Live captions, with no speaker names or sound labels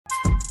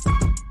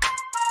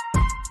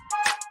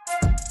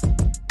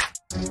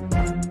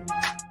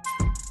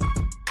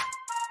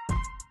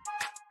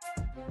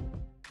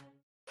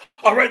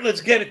All right, let's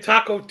get it.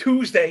 Taco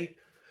Tuesday.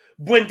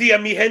 Buen dia,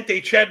 mi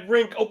gente. Chad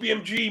Rink,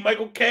 OPMG,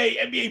 Michael K,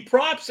 NBA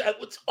props.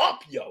 What's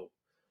up, yo?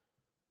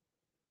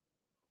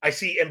 I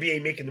see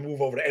NBA making the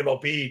move over to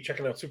MLB,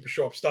 checking out super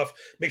sharp stuff.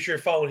 Make sure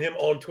you're following him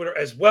on Twitter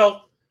as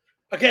well.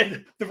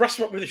 Again, the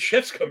restaurant where the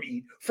chefs come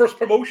eat. First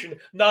promotion,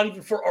 not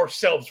even for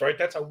ourselves, right?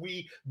 That's how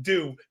we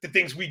do the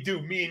things we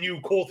do. Me and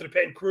you, Call to the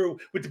Pen crew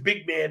with the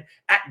big man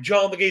at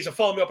John Legaza.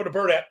 Follow me up on the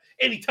Bird app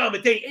any time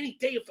of day, any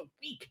day of the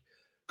week.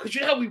 Because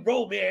you know how we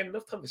roll, man.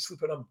 Enough time to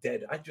sleep and I'm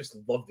dead. I just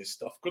love this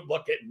stuff. Good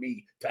luck getting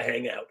me to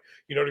hang out.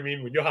 You know what I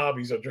mean? When your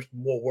hobbies are just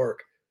more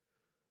work.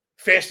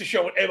 Fastest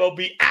show in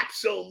MLB,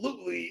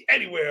 absolutely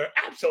anywhere.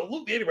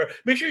 Absolutely anywhere.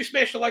 Make sure you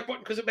smash the like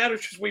button because it matters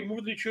just way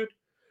more than it should.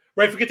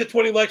 Right? If we get to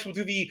 20 likes, we'll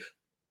do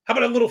how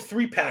about a little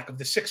 3-pack of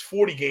the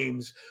 640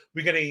 games?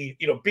 We got a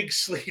big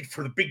slate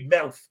for the big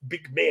mouth,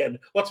 big man.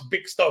 Lots of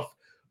big stuff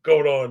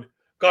going on.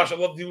 Gosh, I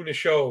love doing the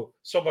show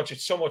so much.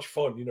 It's so much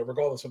fun,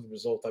 regardless of the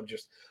result. I'm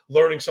just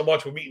learning so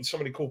much. We're meeting so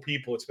many cool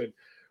people. It's been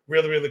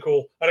really, really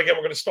cool. And again,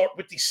 we're going to start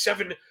with the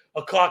 7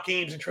 o'clock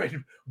games and try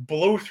to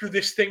blow through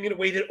this thing in a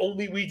way that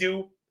only we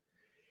do.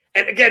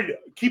 And again,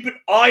 keep an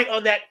eye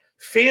on that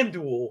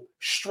FanDuel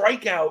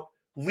strikeout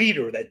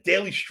leader, that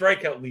daily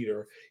strikeout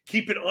leader.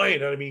 Keep an eye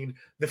on it. I mean,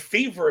 the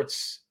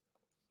favorites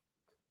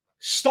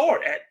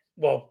start at,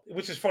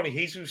 which is funny,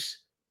 Jesus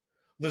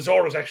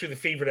Lazaro is actually the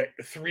favorite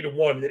at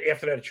 3-1. And then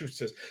after that, it shoots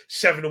to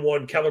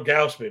 7-1, Keller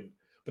Gaussman.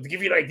 But to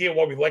give you an idea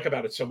what we like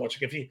about it so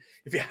much, like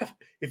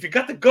if you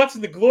got the guts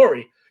and the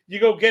glory, you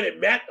go get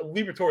it. Matt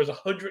Liberatore is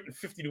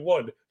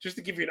 150-1, just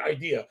to give you an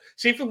idea.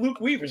 Same for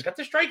Luke Weaver. He's got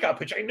the strikeout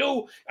pitch. I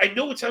know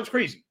it sounds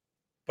crazy,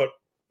 but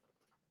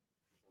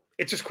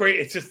it's just crazy.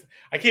 It's just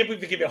I can't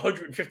believe they give you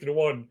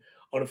 150-1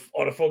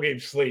 on a full game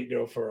slate.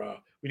 For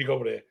when you go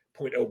over to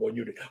 0.01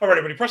 unit. All right,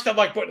 everybody, press that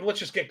like button. Let's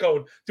just get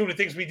going, doing the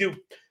things we do.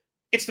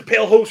 It's the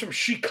Pale Host from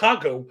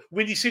Chicago,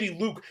 Windy City.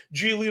 Luke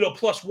Giolito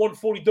plus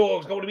 140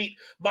 dogs going to meet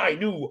my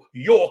New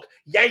York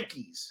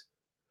Yankees.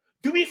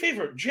 Do me a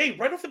favor, Jay,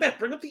 right off the bat,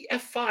 bring up the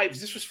F5s.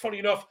 This was funny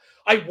enough.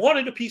 I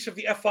wanted a piece of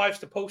the F5s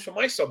to post for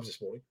my subs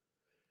this morning,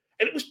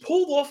 and it was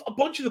pulled off a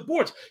bunch of the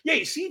boards. Yeah,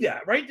 you see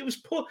that, right? It was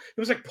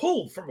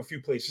pulled from a few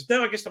places.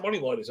 Now I guess the money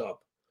line is up.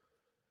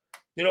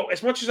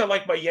 As much as I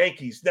like my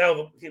Yankees,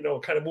 now,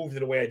 kind of moved it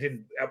the way I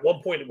did. At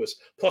one point, it was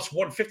plus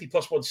 150,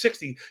 plus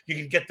 160. You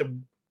can get the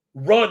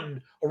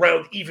run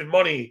around even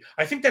money.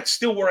 I think that's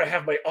still where I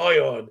have my eye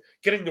on,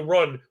 getting the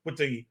run with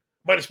the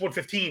minus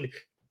 115.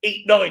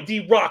 8-9,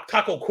 D-Rock,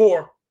 Taco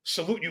Core,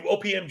 salute you,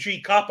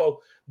 OPMG, Capo,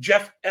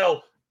 Jeff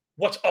L.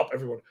 What's up,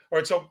 everyone? All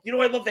right, so,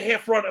 I love the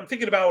half run. I'm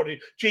thinking about it.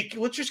 Jake,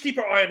 let's just keep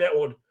our eye on that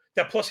one,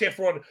 that plus half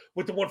run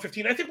with the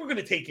 115. I think we're going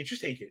to take it.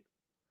 Just take it.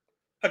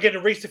 Again, a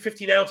race to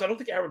 15 ounce. I don't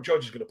think Aaron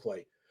Judge is going to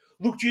play.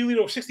 Luke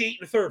Giolito, 68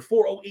 and a third,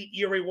 408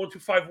 ERA,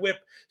 125 whip,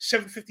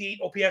 758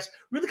 OPS.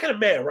 Really kind of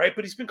mad, right?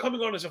 But he's been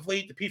coming on as of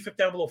late. The PFIP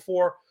down below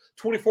 4,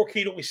 24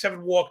 K to only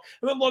 7 walk.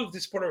 And then a lot of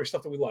disciplinary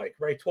stuff that we like,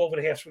 right? 12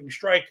 and a half swing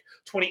strike,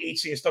 28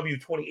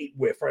 CSW, 28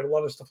 whiff, right? A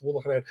lot of stuff we're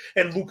looking at.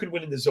 And Luke can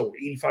win in the zone,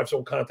 85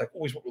 zone contact,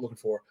 always what we're looking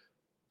for.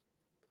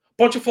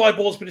 Bunch of fly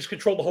balls, but he's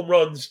controlled the home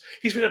runs.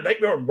 He's been a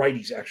nightmare on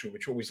righties, actually,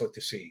 which we always like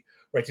to see.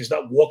 Right? He's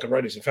not walking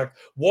righties. In fact,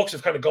 walks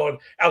have kind of gone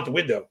out the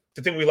window.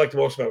 The thing we like the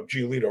most about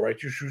Giolito,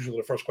 right? Usually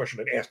the first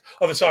question I'd ask.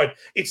 Other side,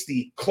 it's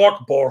the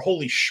Clark bar.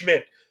 Holy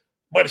Schmidt,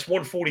 minus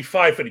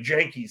 145 for the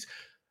Yankees.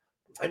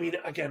 I mean,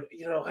 again,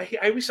 I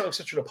always sound like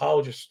such an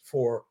apologist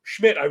for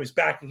Schmidt. I was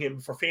backing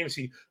him for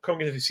fantasy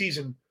coming into the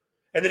season.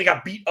 And then he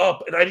got beat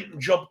up, and I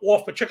didn't jump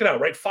off. But check it out,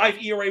 right?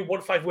 5 ERA,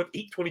 1.5 whip,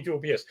 822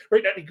 OPS.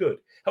 Right? Not any good.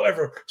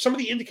 However, some of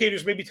the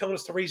indicators may be telling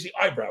us to raise the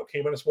eyebrow.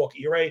 K-minus walk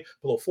ERA,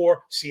 below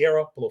 4.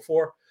 Sierra, below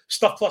 4.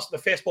 Stuff plus in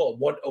the fastball at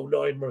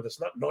 109. Remember, that's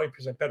not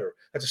 9% better.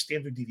 That's a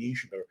standard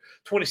deviation better.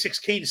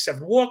 26K to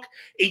 7 walk,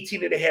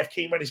 18.5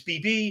 K-minus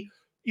BB.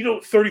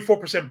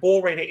 34%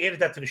 ball rate. I added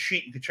that to the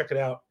sheet. You can check it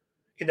out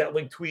in that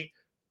link tweet.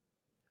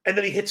 And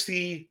then he hits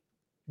the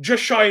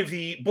just shy of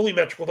the bully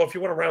metric, although if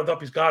you want to round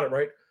up, he's got it,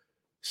 right?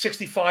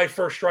 65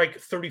 first strike,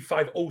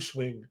 35 O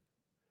swing.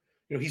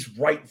 He's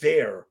right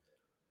there.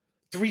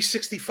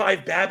 365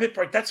 BABIP,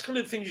 right? That's kind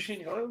of the thing you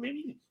should,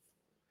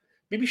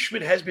 maybe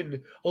Schmidt has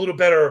been a little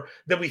better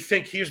than we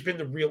think. Here's been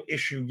the real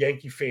issue,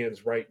 Yankee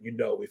fans, right?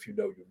 If you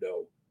know, you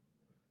know.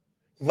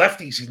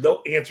 Lefties, he's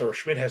no answer.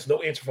 Schmidt has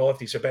no answer for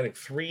lefties. They're batting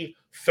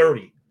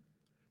 330,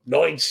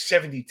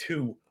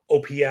 972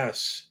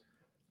 OPS.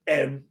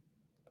 And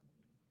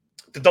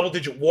the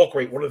double-digit walk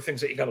rate, one of the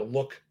things that you got to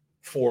look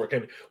for.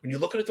 Again, when you're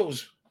looking at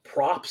those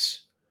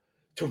props,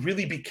 to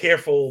really be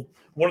careful.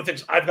 One of the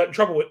things I've got in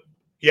trouble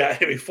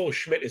with, full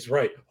Schmidt is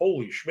right.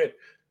 Holy Schmidt.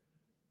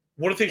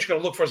 One of the things you got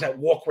to look for is that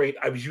walk rate.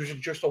 I was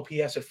using just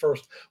OPS at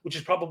first, which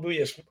is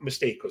probably a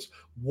mistake because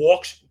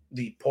walks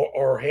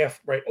are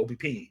half, right,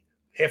 OBP.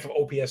 Half of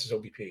OPS is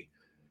OBP.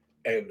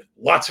 And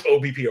lots of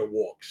OBP are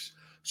walks.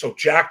 So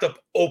jacked up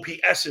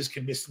OPSs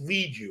can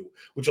mislead you,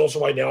 which is also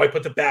why now I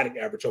put the batting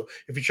average. So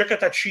if you check out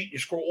that sheet, you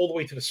scroll all the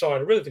way to the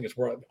side. I really think it's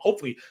worth it.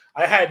 Hopefully,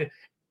 I had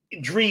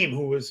Dream,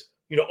 who was,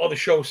 on the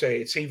show say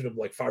it's saving him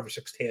like 5 or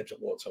 6 tabs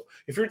at once. So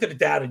if you're into the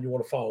data and you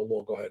want to follow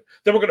along, go ahead.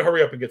 Then we're going to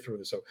hurry up and get through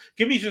this. So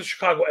give me the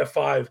Chicago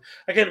F5.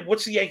 Again,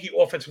 what's the Yankee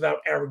offense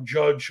without Aaron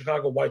Judge?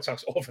 Chicago White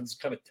Sox offense is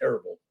kind of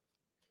terrible.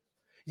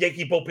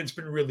 Yankee bullpen's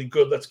been really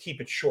good. Let's keep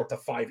it short to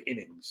 5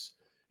 innings.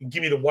 And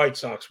give me the White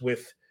Sox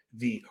with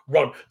the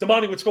run.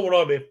 Damani, what's going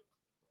on, man?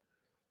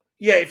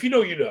 Yeah, if you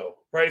know, you know,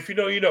 right? If you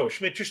know, you know.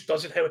 Schmidt just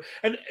doesn't have it.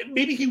 And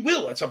maybe he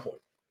will at some point,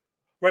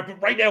 right? But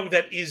right now,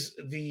 that is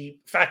the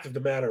fact of the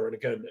matter. And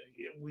again,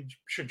 we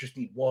should just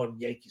need one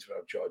Yankees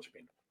without Judge. I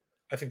mean,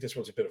 I think this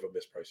one's a bit of a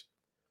misprice.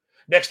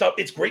 Next up,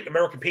 it's Great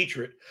American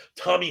Patriot,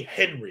 Tommy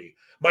Henry,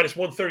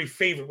 -130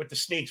 favorite with the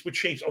Snakes, with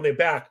Shapes on their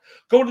back,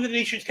 going to the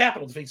nation's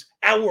capital to face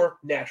our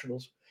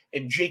Nationals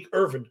and Jake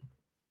Irvin.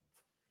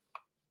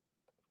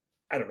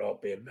 I don't know,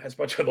 man. As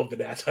much as I love the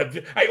Nats,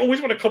 I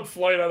always want to come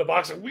flying out of the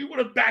box. And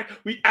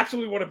we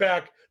absolutely want to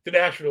back the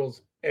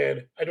Nationals.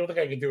 And I don't think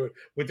I can do it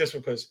with this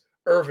one because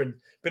Irvin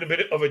been a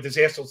bit of a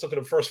disaster. Let's look at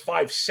him first.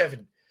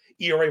 5.7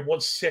 ERA,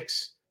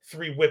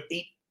 1.63 WHIP,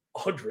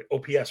 800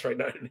 OPS. Right,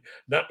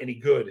 not any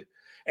good.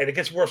 And it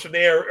gets worse from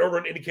there.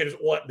 Irvin indicators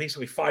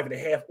basically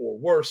 5.5 or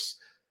worse.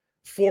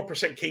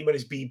 4% K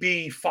minus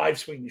BB, 5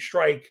 swing and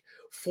strike,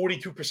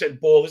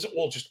 42% ball. This is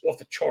all just off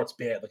the charts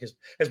bad. Like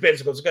as bad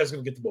as it goes, the guy's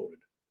going to get demoted.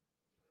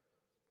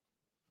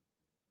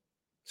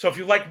 So if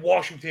you like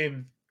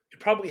Washington, it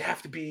probably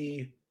have to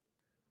be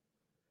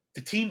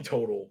the team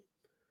total.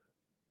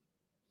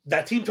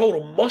 That team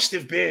total must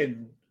have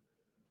been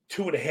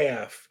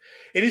 2.5.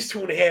 It is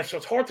 2.5, so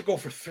it's hard to go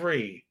for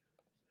 3.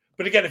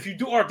 But again, if you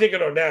do our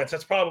digging on Nats,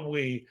 that's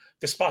probably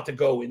the spot to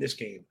go in this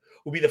game.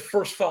 Will be the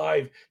first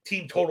 5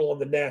 team total on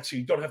the Nats, so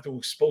you don't have to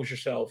expose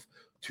yourself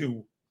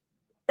to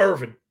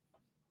Irvin.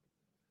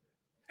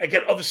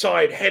 Again, other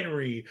side,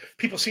 Henry.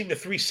 People seeing the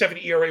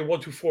 3.70 ERA,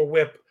 1.24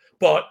 WHIP,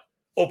 but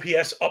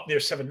OPS up near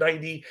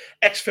 790.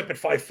 XFIP at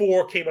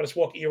 5.4. K minus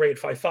walk ERA at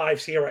 5.5.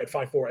 Sierra at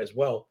 5.4 as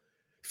well.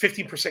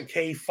 15%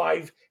 K,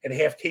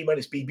 5.5 K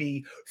minus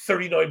BB.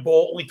 39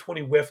 ball, only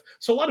 20 whiff.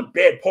 So a lot of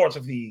bad parts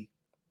of the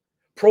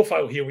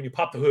profile here when you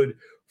pop the hood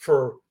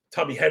for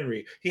Tommy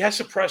Henry. He has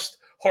suppressed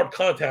hard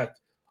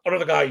contact.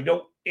 Another guy,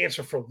 no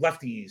answer for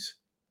lefties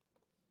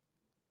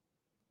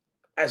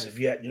as of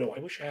yet. I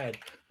wish I had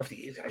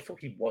lefty. I thought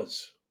he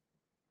was.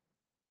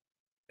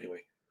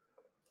 Anyway.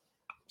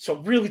 So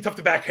really tough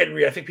to back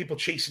Henry. I think people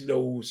chasing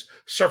those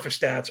surface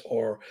stats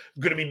are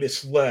going to be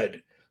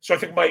misled. So I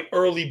think my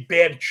early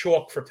bad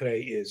chalk for today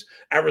is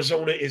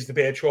Arizona is the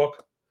bad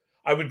chalk.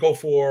 I would go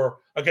for,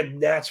 again,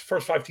 Nats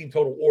first 5 team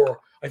total, or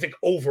I think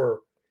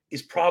over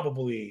is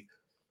probably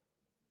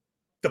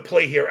the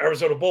play here.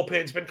 Arizona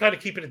bullpen's been kind of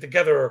keeping it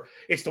together.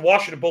 It's the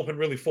Washington bullpen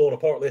really falling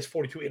apart. Last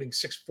 42 innings,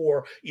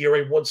 6.4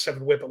 ERA,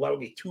 1.7 WHIP,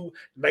 allowing a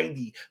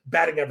 2.90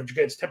 batting average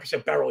against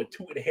 10% barrel and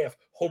 2.5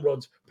 home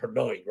runs per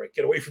 9. Right,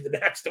 get away from the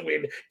Nats to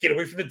win. Get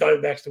away from the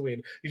Diamondbacks to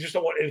win. You just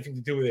don't want anything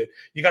to do with it.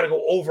 You got to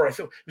go over. I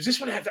feel does this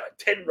one have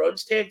 10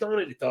 runs tagged on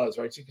it? It does,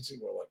 right? So you can see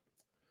more like,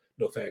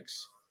 no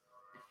thanks.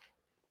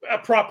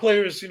 Prop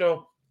players,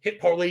 hit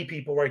parlay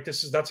people, right?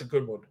 That's a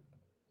good one.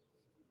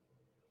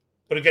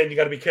 But again, you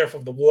got to be careful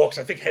of the walks.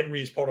 I think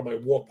Henry is part of my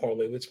walk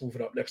parlay. Let's move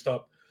it up. Next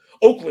up,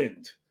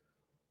 Oakland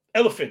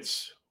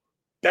Elephants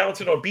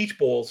balancing on beach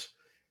balls.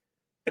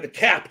 And the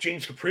cap,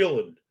 James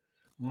Caprielin,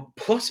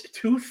 plus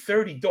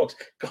 230 dogs.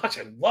 Gosh,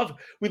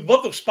 we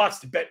love those spots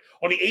to bet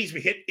on the A's.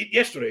 We hit it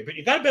yesterday, but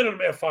you got to bet on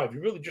them at 5.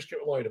 You really just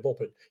can't rely on the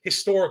bullpen.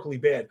 Historically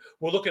bad.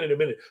 We're looking in a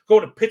minute.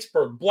 Going to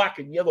Pittsburgh, black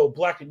and yellow.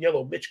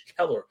 Mitch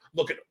Keller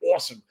looking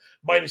awesome.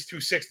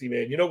 -260,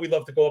 man. We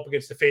love to go up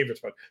against the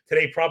favorites, but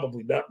today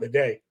probably not the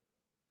day.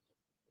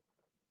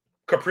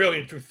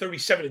 Caprielin threw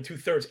 37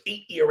 2/3,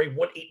 8 ERA,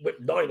 1.8 WHIP,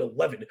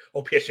 9.11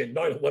 OPS,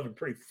 9.11,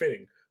 pretty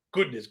fitting.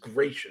 Goodness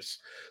gracious.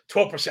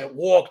 12%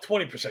 walk,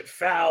 20%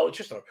 foul. It's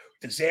just a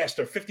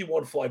disaster.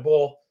 51 fly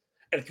ball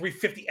and a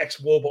 350 X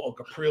Woba on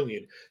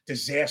Caprielin.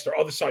 Disaster.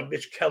 Other side,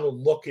 Mitch Keller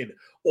looking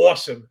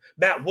awesome.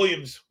 Matt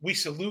Williams, we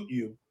salute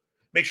you.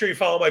 Make sure you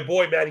follow my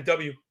boy, Matty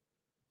W.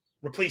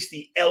 Replace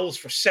the L's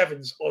for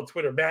 7s on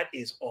Twitter. Matt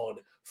is on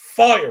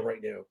fire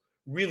right now.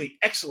 Really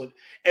excellent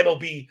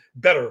MLB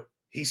better.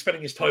 He's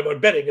spending his time on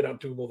betting, and I'm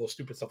doing all those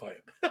stupid stuff I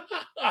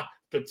am.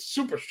 But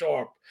super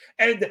sharp.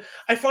 And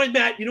I find,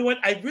 Matt, you know what?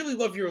 I really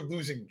love your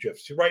losing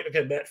gifs. You're right.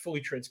 Again, Matt, fully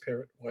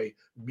transparent. Why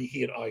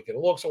he and I get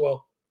along so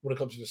well when it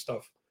comes to this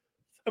stuff.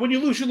 And when you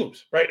lose,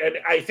 right? And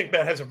I think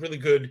Matt has a really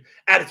good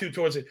attitude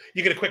towards it.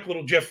 You get a quick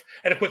little gif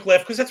and a quick laugh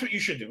because that's what you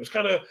should do. It's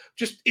kind of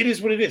just, it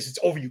is what it is. It's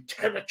over. You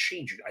cannot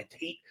change it.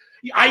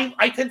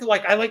 I tend to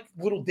I like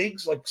little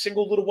digs, like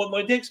single little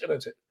one-line digs, and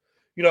that's it.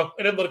 And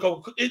then let it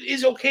go. It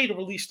is okay to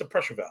release the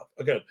pressure valve.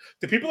 Again,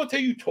 the people that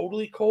tell you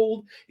totally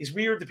cold is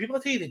weird. The people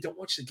that tell you they don't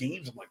watch the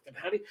games, I'm like, then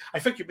I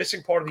think you're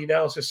missing part of the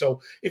analysis.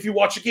 So if you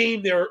watch a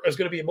game, there is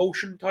going to be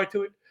emotion tied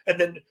to it, and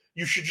then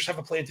you should just have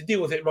a plan to deal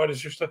with it. Mine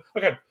is just a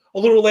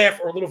little laugh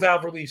or a little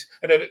valve release,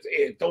 and then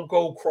don't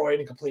go crying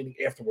and complaining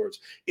afterwards.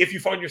 If you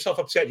find yourself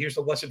upset, here's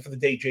the lesson for the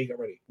day. Jay, get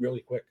ready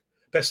really quick.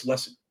 Best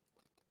lesson.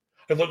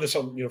 I learned this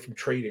from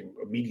trading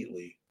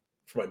immediately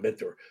from my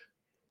mentor.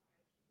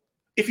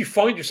 if you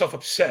find yourself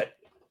upset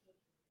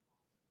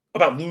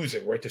about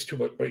losing, right? There's too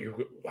much, right?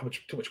 How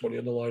much too much money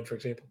on the line, for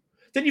example.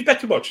 Then you bet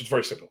too much. It's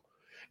very simple.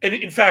 And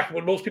in fact,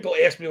 when most people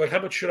ask me, like, how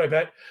much should I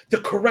bet? The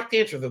correct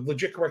answer, the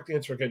legit correct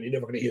answer, again, you're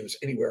never going to hear this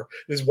anywhere.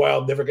 This is why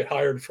I'll never get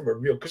hired from a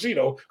real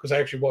casino because I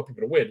actually want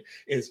people to win.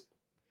 Is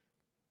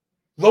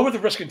lower the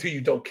risk until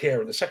you don't care.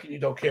 And the second you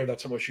don't care,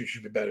 that's how much you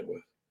should be betting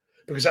with.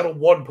 Because that'll,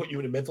 one, put you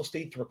in a mental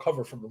state to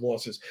recover from the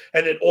losses.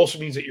 And it also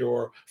means that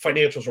your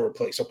financials are in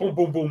place. So boom,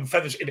 boom, boom,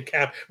 feathers in the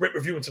cap, rate,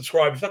 review, and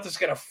subscribe. If nothing's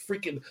got a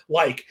freaking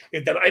like,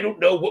 then I don't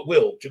know what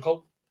will. Just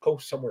go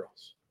somewhere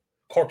else.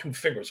 Cartoon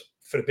fingers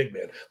for the big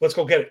man. Let's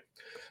go get it.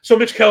 So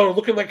Mitch Keller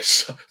looking like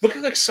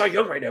Cy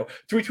Young right now.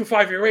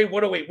 3.25 ERA,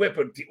 108 WHIP,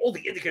 but all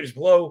the indicators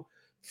below.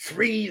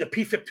 3, the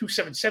PFIP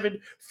 277,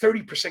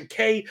 30%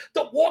 K,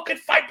 the walk at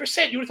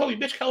 5%. You would have told me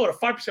Mitch Keller at a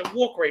 5%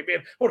 walk rate, man.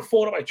 I would have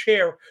fallen on my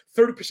chair.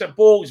 30%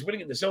 ball. He's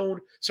winning in the zone.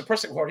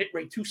 Suppressing hard hit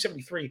rate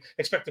 273.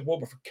 Expected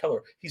WOBA for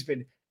Keller. He's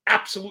been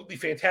absolutely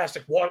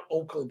fantastic.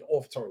 Oakland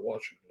offense, sorry,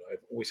 Washington. I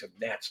always have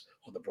gnats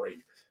on the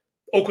brain.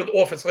 Oakland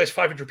offense last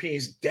 500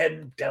 PAs,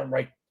 dead,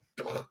 downright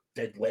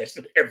dead last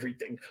in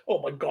everything.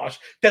 Oh my gosh,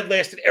 dead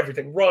last in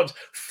everything. Runs,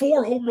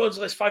 4 home runs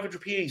last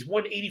 500 PAs,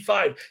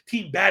 185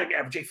 team batting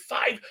average, a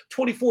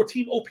 524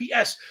 team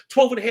OPS,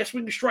 12 and a half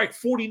swing to strike,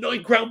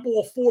 49 ground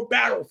ball, 4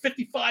 barrel,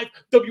 55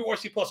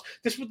 WRC plus.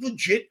 This would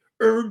legit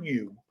earn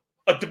you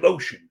a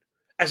demotion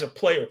as a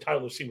player.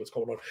 Tyler, see what's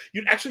going on.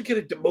 You'd actually get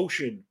a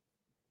demotion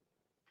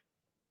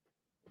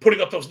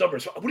putting up those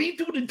numbers. What do you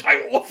do with an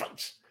entire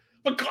offense?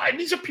 But God,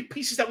 these are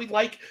pieces that we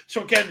like.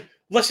 So again,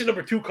 lesson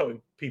number 2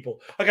 coming,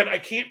 people. Again, I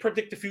can't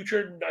predict the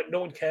future. No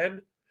one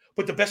can.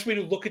 But the best way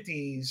to look at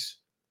these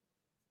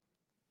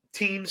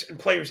teams and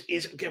players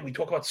is, again, we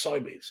talk about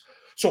sine waves.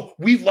 So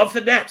we love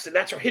the Nats. The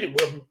Nats are hitting.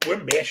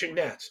 We're mashing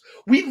Nats.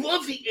 We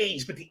love the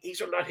A's, but the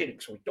A's are not hitting,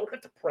 so we don't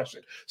have to press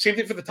it. Same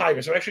thing for the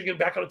Tigers. I'm actually getting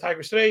back on the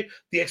Tigers today.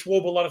 The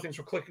ex-Woba, a lot of things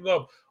were clicking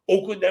up.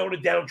 Oakland now in a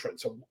downtrend.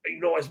 So,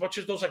 as much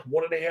as those like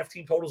 1.5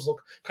 team totals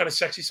look kind of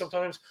sexy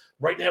sometimes,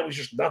 right now is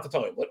just not the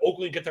time. Let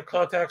Oakland get their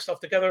contact stuff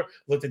together.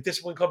 Let the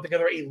discipline come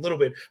together a little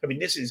bit. I mean,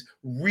 this is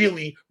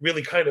really,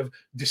 really kind of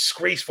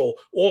disgraceful.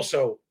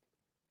 Also,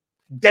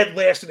 dead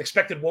last in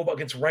expected WOBA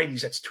against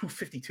righties. That's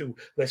 252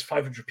 last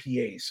 500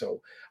 PAs.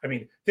 So, I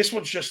mean, this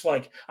one's just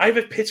like, I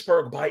have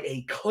Pittsburgh by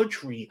a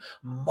country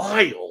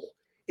mile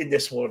in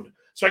this one.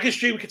 So I guess,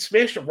 Jay, we could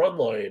smash the run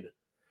line,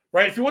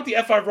 right? If you want the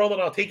F5 run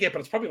line, I'll take it, but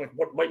it's probably like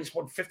minus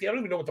 150. I don't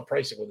even know what the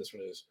pricing on this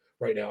one is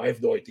right now. I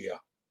have no idea.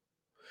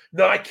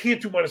 No, I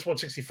can't do minus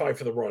 165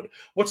 for the run.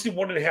 What's the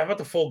 1.5? How about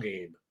the full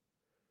game?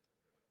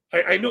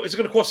 I know, is it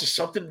going to cost us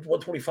something,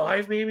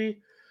 125 maybe?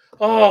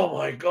 Oh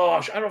my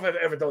gosh. I don't know if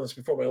I've ever done this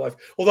before in my life.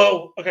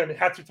 Although, again,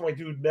 hats off to my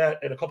dude Matt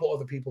and a couple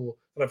other people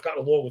that I've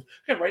gotten along with.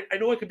 Again, right? I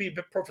know I can be a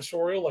bit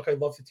professorial, like I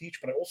love to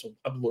teach, but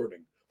I'm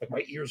learning. Like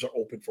my ears are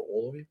open for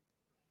all of you.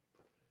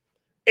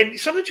 And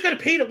sometimes you got to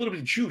pay it a little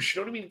bit of juice.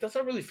 You know what I mean? That's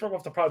not really throw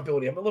off the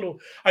probability.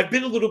 I've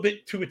been a little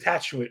bit too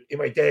attached to it in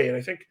my day, and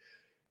I think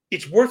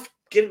it's worth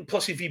getting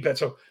plus EV bet.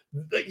 So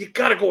you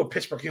got to go with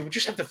Pittsburgh here. We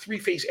just have the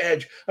 3-phase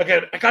edge.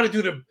 Again, I got to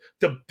do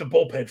the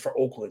bullpen for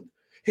Oakland.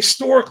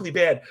 Historically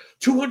bad.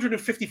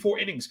 254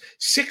 innings,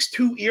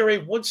 6.2 ERA,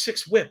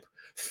 1.6 WHIP,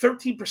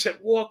 13%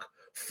 walk,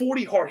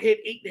 40 hard hit,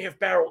 8.5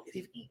 barrel.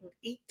 They've eaten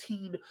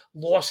 18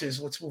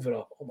 losses. Let's move it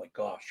up. Oh my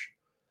gosh.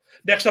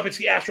 Next up, it's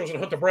the Astros and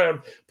Hunter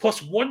Brown,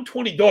 plus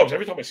 120 dogs.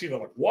 Every time I see them,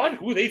 I'm like, what?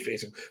 Who are they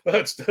facing? Well,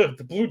 it's the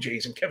Blue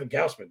Jays and Kevin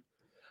Gausman,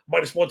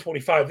 minus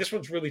 125. This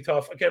one's really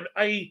tough. Again,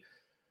 I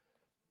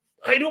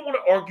don't want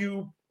to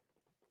argue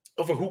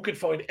over who can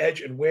find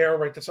edge and where,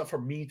 right? That's not for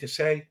me to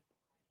say.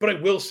 But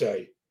I will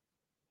say,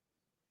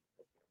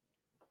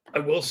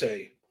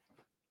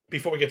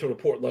 before we get to an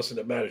important lesson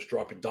that matters,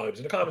 dropping dimes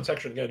in the comment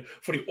section again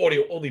for the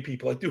audio only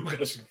people, I do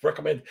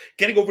recommend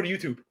getting over to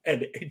YouTube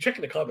and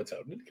checking the comments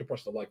out. You can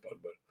press the like button,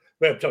 but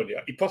man, I'm telling you,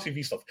 plus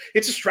EV stuff,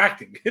 it's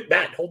distracting.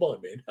 Matt, hold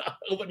on, man.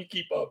 Let me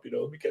keep up.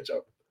 Let me catch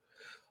up.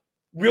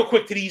 Real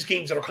quick to these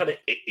games that are kind of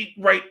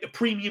right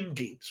premium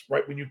games,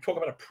 right? When you talk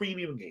about a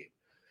premium game,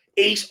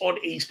 ace on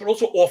ace, but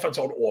also offense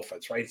on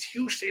offense, right? It's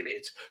Houston,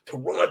 it's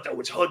Toronto,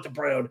 it's Hunter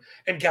Brown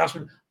and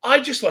Gausman. I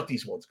just let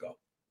these ones go.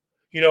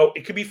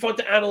 It can be fun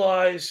to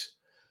analyze.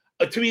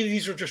 To me,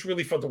 these are just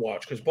really fun to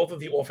watch because both of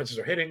the offenses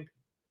are hitting.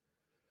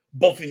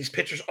 Both of these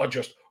pitchers are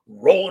just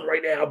rolling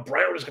right now.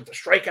 Brown has got the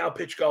strikeout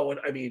pitch going.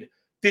 I mean,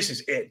 this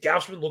is it.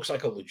 Gausman looks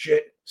like a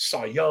legit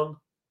Cy Young.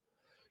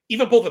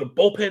 Even both of the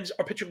bullpens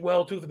are pitching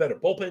well, 2 of the better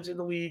bullpens in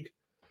the league.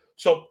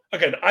 So,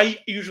 again, I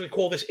usually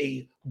call this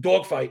a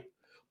dogfight.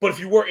 But if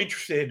you were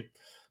interested,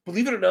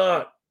 believe it or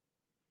not,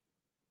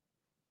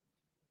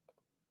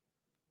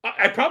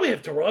 I probably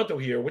have Toronto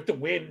here with the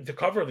win to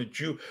cover the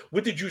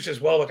juice as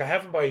well. Like I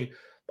have them by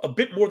a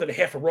bit more than a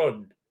half a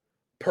run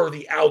per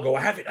the algo.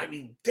 I have it,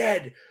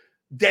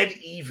 dead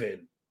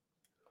even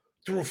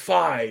through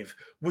 5,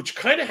 which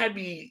kind of had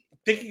me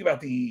thinking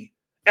about the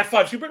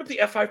F5. So you bring up the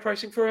F5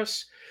 pricing for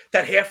us,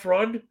 that half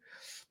run.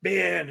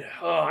 Man,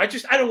 I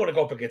don't want to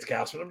go up against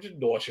Gausman. I'm just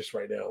nauseous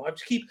right now.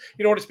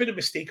 It's been a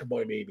mistake of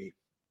mine maybe.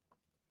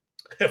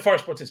 Fire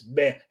Sports is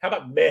meh. How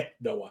about meh,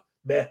 Noah?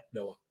 Meh,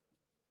 Noah.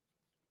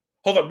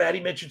 Hold on, Maddie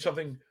mentioned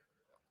something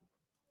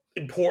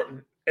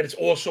important, and it's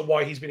also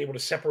why he's been able to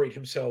separate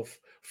himself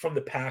from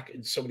the pack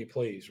in so many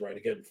plays, right?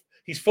 Again,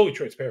 he's fully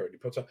transparent. He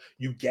puts up,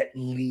 you get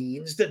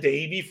leads the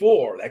day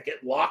before that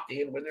get locked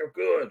in when they're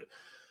good.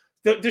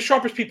 The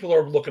sharpest people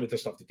are looking at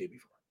this stuff the day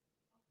before.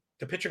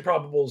 The pitching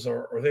probables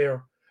are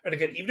there. And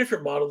again, even if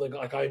you're modeling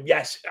like I am,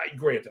 yes,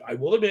 granted, I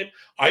will admit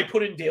I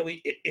put in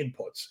daily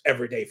inputs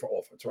every day for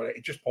offense, right?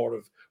 It's just part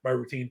of my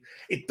routine.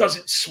 It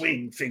doesn't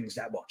swing things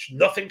that much.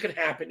 Nothing can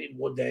happen in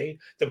one day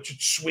that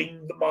should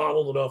swing the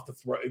model enough to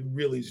throw. It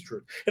really is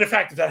true. And in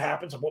fact, if that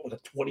happens, I'm with a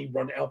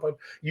 20-run output,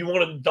 you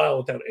want to dial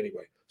it down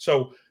anyway.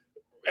 So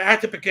I had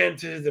to begin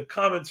to the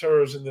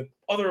commenters and the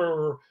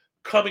other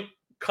comic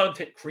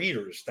content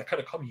creators that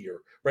kind of come here,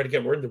 right?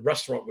 Again, we're in the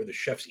restaurant where the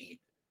chefs eat.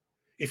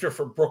 If you're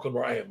from Brooklyn,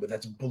 where I am, but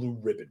that's Blue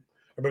Ribbon.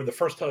 I remember the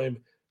first time,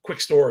 quick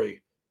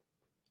story,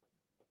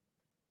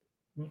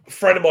 a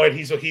friend of mine,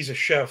 he's a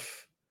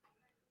chef.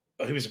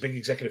 He was a big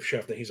executive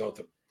chef. Now he's on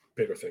to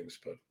bigger things.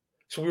 But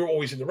so we were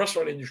always in the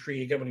restaurant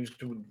industry. Again, when he was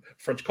doing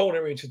French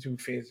Culinary Institute,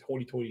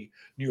 hoity-toity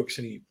New York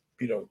City,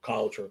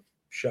 college or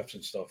chefs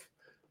and stuff.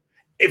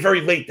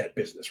 Very late, that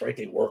business, right?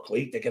 They work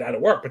late. They get out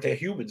of work, but they're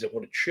humans that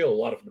want to chill. A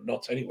lot of them are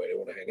nuts anyway. They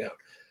want to hang out.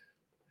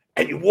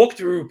 And you walk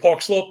through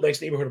Park Slope,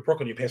 nice neighborhood of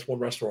Brooklyn. You pass one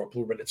restaurant,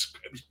 Blue Ribbon.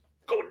 It was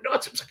going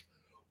nuts. It was like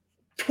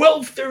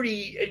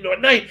 12:30,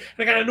 at night.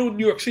 And I know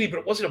New York City, but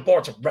it wasn't a bar;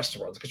 it's a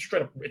restaurant. It's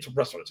straight up, it's a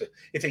restaurant.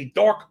 It's a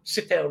dark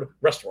sit-down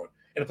restaurant,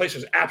 and the place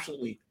was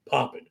absolutely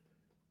popping.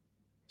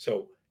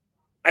 So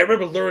I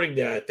remember learning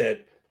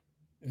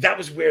that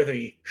was where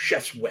the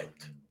chefs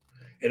went,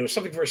 and it was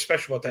something very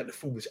special about that. And the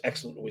food was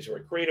excellent, always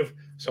very creative.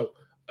 So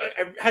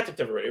I had to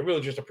demonstrate. I really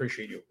just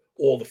appreciate you.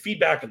 All the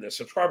feedback and the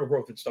subscriber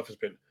growth and stuff has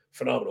been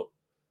phenomenal.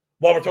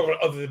 While we're talking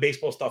about other than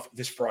baseball stuff,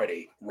 this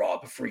Friday,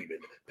 Rob Freeman,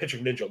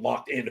 Pitching Ninja,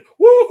 locked in.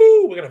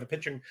 Woohoo! We're going to have a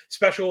pitching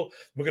special.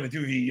 We're going to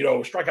do the,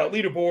 strikeout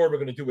leaderboard. We're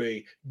going to do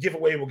a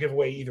giveaway. We'll give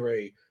away either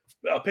a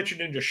Pitching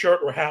Ninja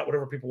shirt or hat,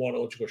 whatever people want.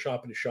 I'll let you go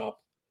shop in the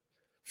shop.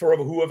 For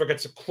whoever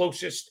gets the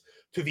closest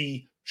to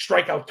the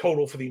strikeout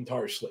total for the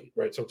entire slate,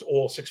 right? So it's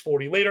all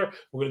 640 later.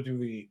 We're going to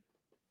do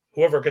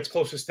whoever gets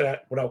closest to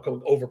that without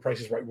going over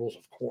Prices Right rules,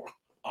 of course,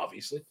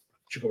 obviously.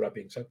 Should go without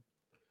being said.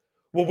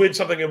 We'll win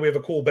something, and we have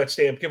a cool bet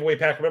stamp giveaway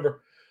pack.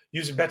 Remember,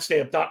 using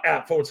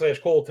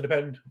betstamp.app/call to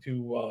depend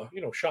to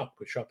shop.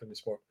 Good shop in this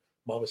sport.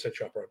 Mama said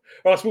shop around. All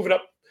right, let's move it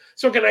up.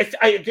 So again,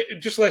 I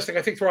just last thing.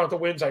 I think Toronto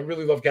wins. I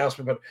really love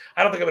Gausman, but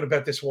I don't think I'm going to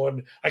bet this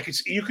one.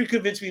 You could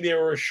convince me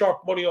there was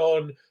sharp money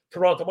on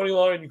Toronto money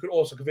line. You could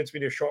also convince me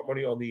there's sharp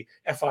money on the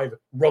F5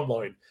 run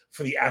line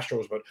for the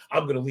Astros, but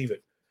I'm going to leave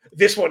it.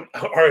 This one.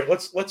 All right,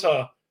 let's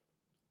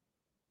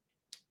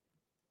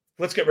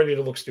get ready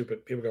to look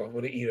stupid. Here we go. I'm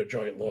going to eat a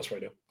giant loss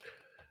right now.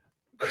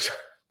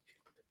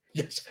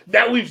 Yes,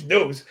 Matt Leaves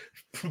knows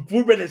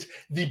Bluebird is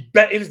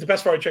it is the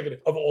best fried chicken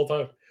of all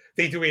time.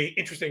 They do a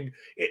interesting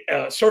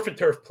surf and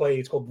turf play.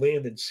 It's called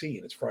Land and Sea,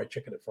 and it's fried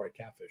chicken and fried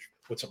catfish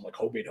with some like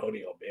homemade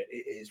honey on it.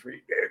 It is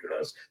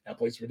ridiculous. That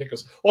place is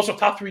ridiculous. Also,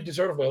 top 3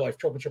 dessert of my life: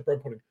 chocolate chip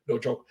bread pudding. No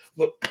joke.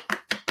 Look,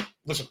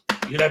 listen,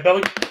 you hear that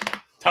belly?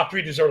 Top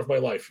 3 dessert of my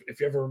life. If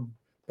you ever in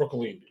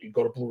Brooklyn, you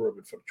go to Blue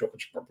Ribbon for the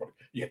chocolate chip bread pudding.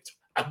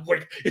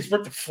 It's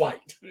worth the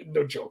flight.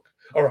 No joke.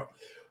 All right.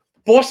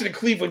 Boston and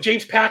Cleveland,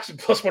 James Paxton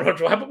plus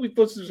 100. How about we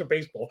listen to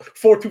baseball?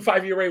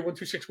 4.25 ERA,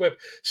 1.26 whip,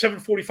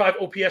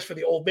 7.45 OPS for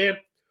the old man.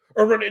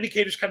 Earn run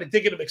indicators kind of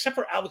digging him, except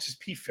for Alex's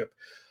PFIP.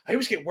 I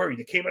always get worried.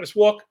 He came on his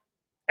walk.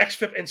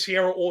 XFIP and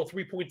Sierra all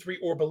 3.3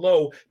 or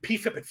below.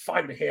 PFIP at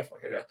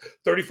 5.5.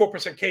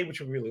 34% K,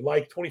 which we really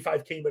like.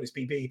 25 K minus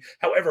BB.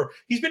 However,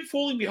 he's been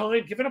falling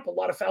behind, giving up a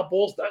lot of foul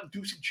balls, not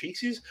inducing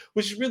chases,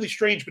 which is really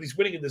strange, but he's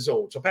winning in the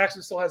zone. So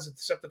Paxton still has a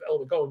deceptive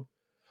element going.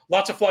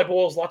 Lots of fly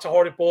balls, lots of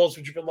hard balls,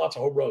 which have been lots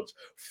of home runs.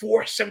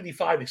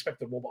 475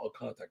 expected mobile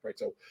contact, right?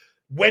 So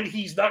when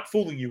he's not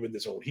fooling you in the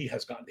zone, he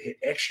has gotten hit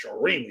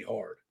extremely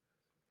hard.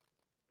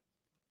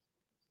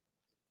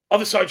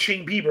 Other side,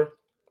 Shane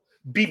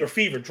Bieber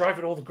Fever,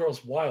 driving all the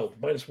girls wild.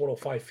 Minus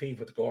 105 fave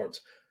with the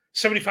guards.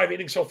 75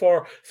 innings so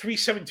far.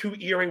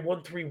 3.72 ERA,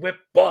 1.3 whip,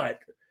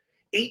 but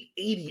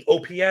 880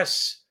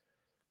 OPS.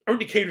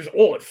 Indicators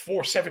all at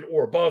 4.7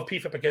 or above.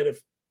 PFIP again at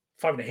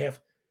 5.5.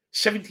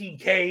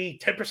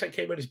 17K, 10%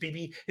 K minus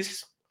BB.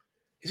 Is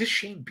this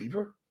Shane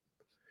Bieber?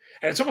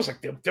 And it's almost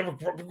like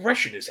the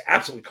regression is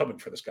absolutely coming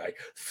for this guy.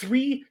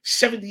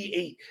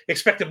 378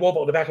 expected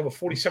wobble on the back of a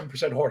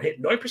 47% hard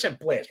hit, 9%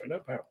 blast, right?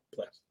 Not power,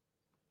 blast.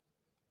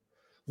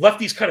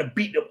 Lefties kind of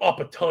beating him up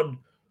a ton.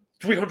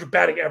 300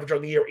 batting average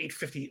on the year,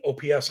 850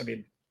 OPS. I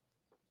mean,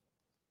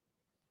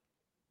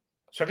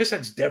 so I guess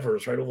that's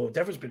Devers, right? Although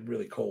Devers been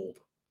really cold.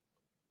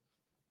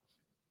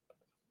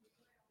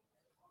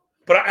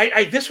 But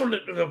I this one,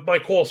 my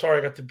call, sorry,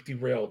 I got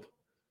derailed,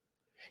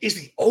 is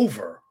the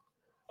over.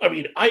 I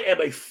mean, I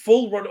am a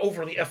full run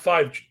over on the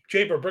F5.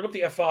 Jaber, bring up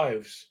the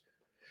F5s.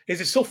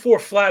 Is it still 4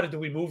 flat, or do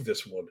we move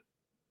this one?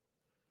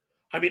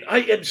 I mean, I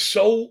am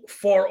so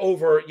far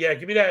over. Yeah,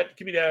 give me that.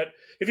 Give me that.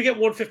 If you get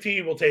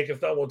 115, we'll take it.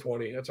 If not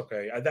 120, that's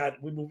okay.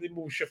 That we move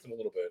shifting a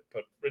little bit,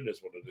 but it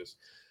is what it is.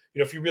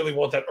 If you really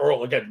want that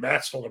Earl again,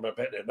 Matt's talking about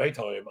betting at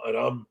nighttime, and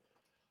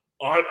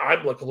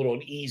I'm like a little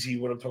uneasy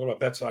when I'm talking about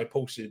bets that I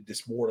posted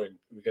this morning.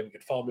 Again, you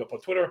can follow me up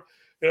on Twitter.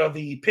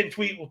 The pin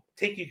tweet will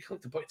take you.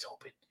 Click the button. It's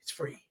open. It's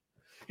free.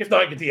 If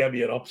not, you can DM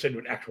me and I'll send you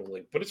an actual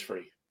link. But it's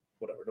free.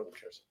 Whatever. No one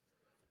cares.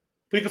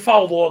 But you can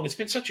follow along. It's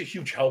been such a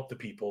huge help to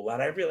people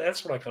that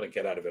that's what I kind of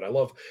get out of it. I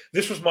love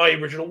this was my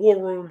original war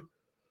room.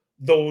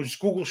 Those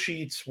Google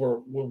Sheets were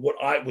what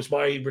I was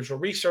my original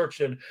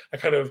research, and I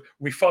kind of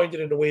refined it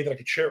in a way that I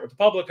could share it with the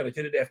public. And I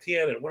did it at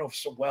FTN, and it went off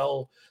so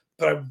well.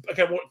 But I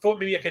again thought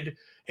maybe I could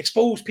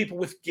expose people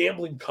with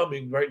gambling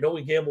coming, right?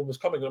 Knowing gambling was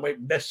coming, I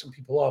might mess some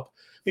people up.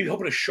 Maybe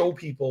hoping to show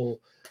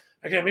people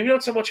again, maybe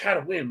not so much how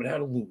to win, but how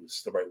to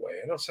lose the right way.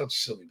 I know it sounds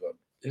silly, but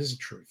it is the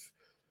truth.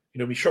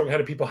 Me showing how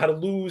to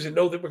lose and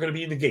know that we're going to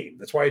be in the game.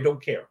 That's why I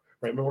don't care.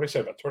 Right? Remember what I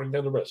said about turning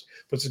down the risk.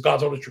 But it's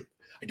God's honest truth.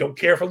 I don't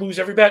care if I lose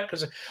every bet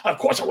because, of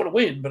course, I want to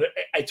win, but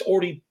it's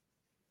already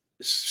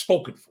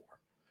spoken for.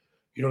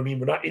 You know what I mean?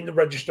 We're not in the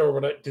register. We're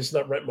not. This is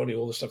not rent money.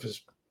 All this stuff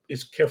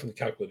is carefully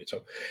calculated.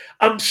 So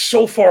I'm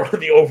so far on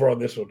the over on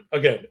this one.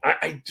 Again,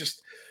 I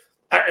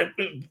know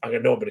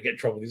I'm going to get in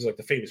trouble. These are like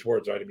the famous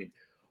words, right? I mean,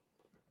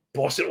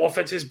 Boston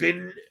offense has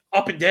been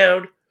up and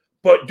down.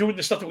 But doing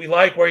the stuff that we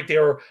like, right?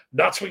 They're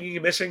not swinging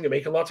and missing. They're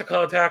making lots of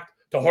contact.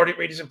 The heart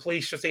rate is in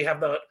place, just they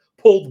have not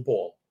pulled the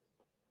ball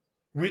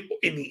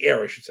in the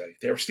air, I should say.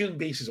 They're stealing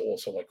bases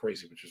also like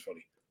crazy, which is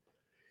funny.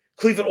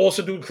 Cleveland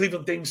also doing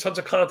Cleveland things, tons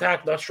of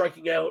contact, not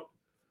striking out,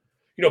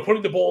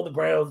 putting the ball on the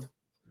ground.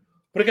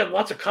 But again,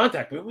 lots of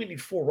contact. We only need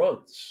 4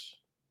 runs.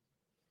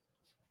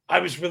 I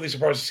was really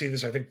surprised to see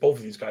this. I think both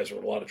of these guys are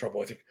in a lot of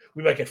trouble. I think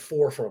we might get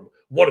 4 from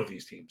one of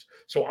these teams.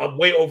 So I'm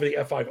way over the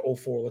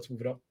F504. Let's move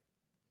it up.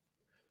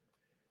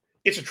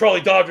 It's a Trolley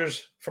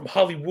Dodgers from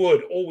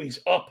Hollywood, always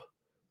up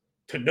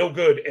to no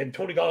good. And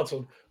Tony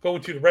Gonsolin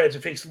going to the Reds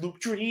and face Luke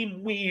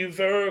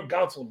Dreamweaver.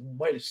 Gonsolin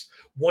minus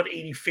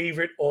 180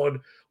 favorite on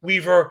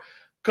Weaver.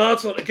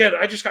 Gonsolin, again,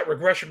 I just got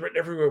regression written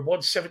everywhere.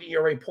 1.7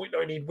 ERA,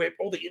 0.98 whip.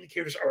 All the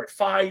indicators are at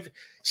 5.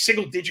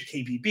 Single-digit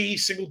KBB,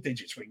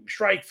 single-digit swinging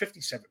strike,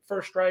 57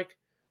 first strike,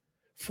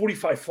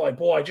 45 fly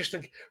ball. I just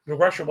think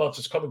regression amounts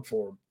is coming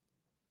for him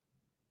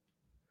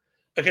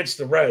against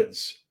the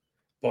Reds.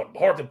 But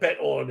hard to bet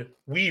on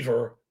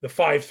Weaver, the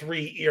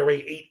 5.3 ERA,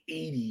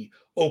 880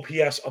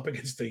 OPS up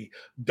against the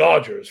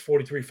Dodgers,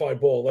 43 fly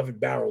ball, 11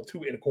 barrel, 2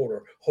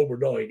 1/4, homer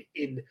 9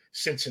 in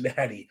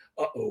Cincinnati.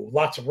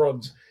 Lots of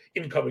runs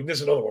incoming. This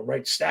is another one,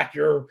 right? Stack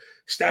your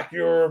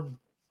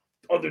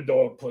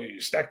underdog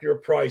plays, stack your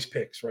prize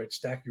picks, right?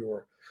 Stack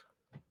your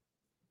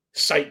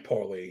site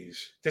parlays.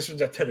 This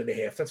one's at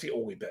 10.5. That's the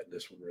only bet in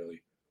this one,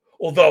 really.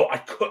 Although I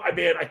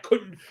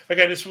couldn't.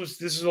 Again, this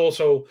is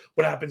also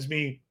what happens to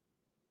me.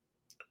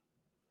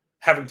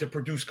 Having to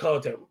produce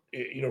content,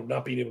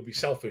 not being able to be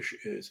selfish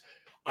is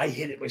I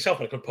hit it myself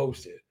and I could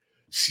post it.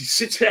 See,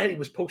 Cincinnati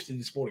was posted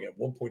this morning at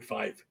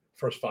 1.5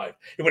 first 5.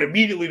 It went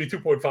immediately to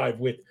 2.5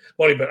 with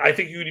money, but I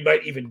think you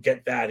might even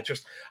get that. It's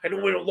just I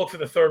know we don't look for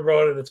the third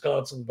run and it's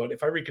constant, but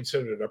if I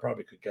reconsidered it, I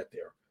probably could get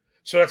there.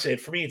 So that's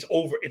it for me. It's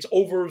over. It's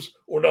overs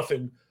or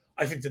nothing.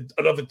 I think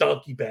another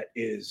donkey bet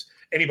is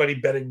anybody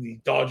betting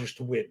the Dodgers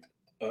to win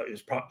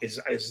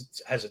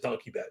has a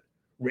donkey bet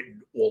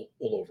written all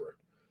over it.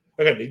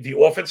 Again, the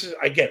offenses,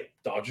 I get it.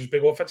 Dodgers'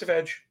 big offensive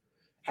edge.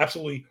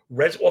 Absolutely.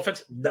 Reds'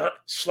 offense not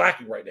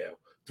slacking right now.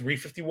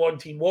 351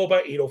 team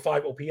WOBA,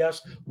 805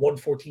 OPS,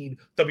 114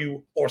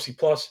 WRC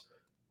plus.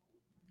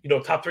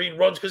 Top 3 in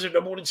runs because they're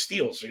number 1 in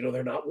steals.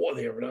 They're not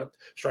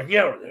striking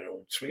out. They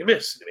don't swing and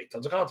miss. They make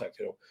tons of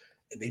contact.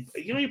 And they,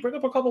 you bring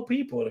up a couple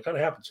people and it kind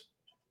of happens.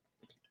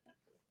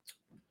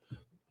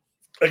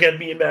 Again,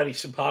 me and Matty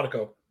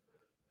simpatico.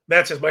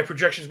 Matt says, my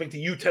projections make the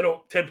U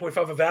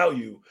 10.5 a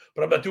value,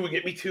 but I'm not doing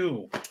it. Me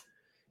too.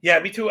 Yeah,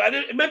 me too.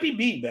 It might be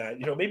me, Matt.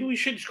 Maybe we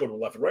should just go to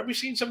 11, right? We've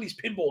seen some of these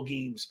pinball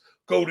games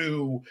go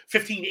to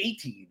 15,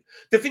 18.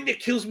 The thing that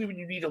kills me when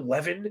you need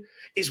 11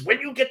 is when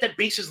you get that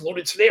bases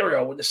loaded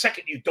scenario, and the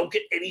second you don't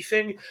get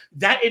anything,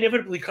 that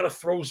inevitably kind of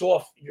throws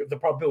off the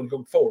probability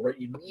going forward, right?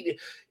 You need it.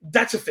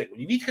 That's the thing. When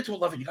you need to get to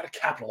 11, you got to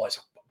capitalize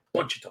a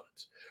bunch of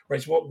times,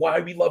 right? So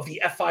why we love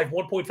the F5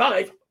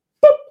 1.5,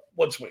 boop,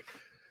 one swing.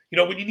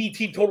 When you need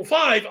team total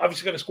 5,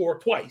 obviously got to score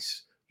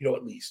twice,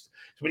 at least.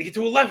 So when you get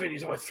to 11, you're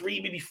talking about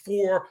 3, maybe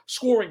 4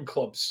 scoring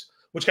clubs,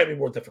 which can be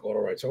more difficult.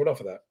 All right, so enough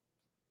of that.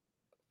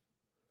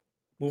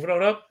 Moving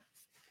on up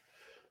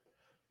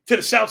to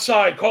the south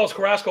side, Carlos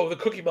Carrasco, the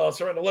Cookie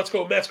Monster, and the Let's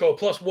Go Mets go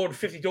plus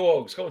 150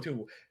 dogs going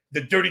to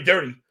the Dirty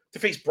to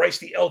face Bryce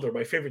the Elder,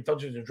 my favorite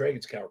Dungeons and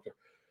Dragons character.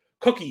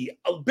 Cookie,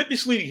 a bit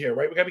misleading here,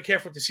 right? We got to be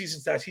careful with the season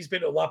stats. He's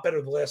been a lot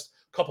better the last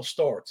couple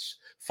starts.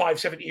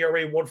 5.7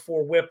 ERA,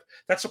 1.4 whip.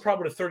 That's the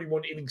problem with a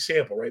 31 inning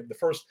sample, right? The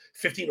first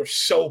 15 are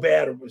so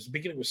bad, or the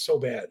beginning was so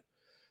bad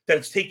that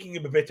it's taking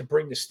him a bit to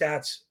bring the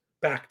stats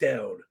back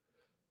down.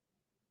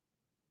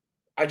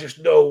 I just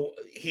know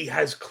he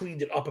has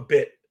cleaned it up a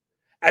bit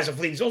as of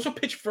late. He's also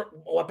pitched for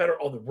a lot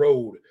better on the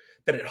road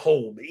Then at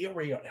home, the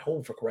ERA at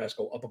home for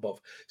Carrasco up above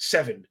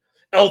 7.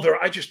 Elder,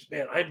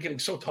 I'm getting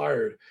so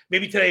tired.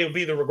 Maybe today will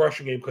be the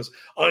regression game because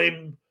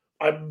I'm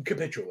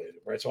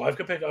capitulating, right? So I'm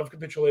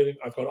capitulating.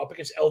 I've gone up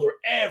against Elder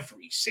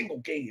every single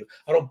game.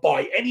 I don't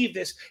buy any of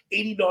this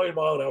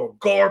 89-mile-an-hour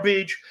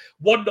garbage.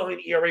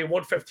 1.9 ERA,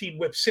 115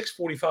 whip,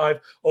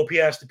 645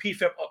 OPS. The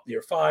PFIP up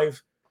near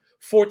 5.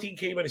 14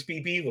 K minus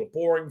BB, a little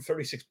boring.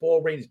 36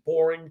 ball rate is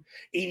boring.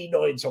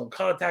 89 zone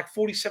contact,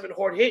 47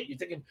 hard hit. You're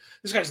thinking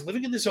this guy's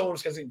living in the zone.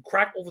 This guy's getting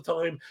cracked all the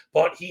time,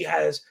 but he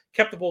has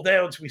kept the ball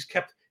down, so he's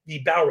kept the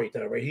bow rate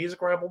down, right? He is a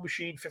ground ball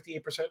machine,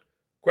 58%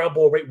 ground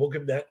ball rate. We'll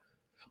give him that.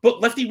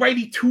 But lefty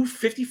righty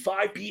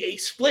 255 BA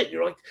split.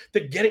 You're like,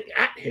 they're getting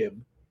at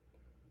him.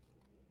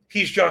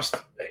 He's just,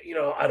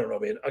 I don't know,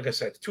 man. Like I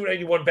said,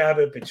 291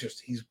 BABIP. It's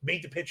just he's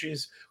made the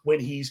pitches when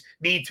he's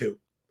need to.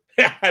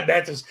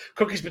 Matt says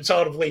Cookie's been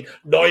solid of late.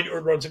 9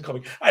 earned runs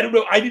incoming. I don't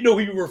know. I didn't know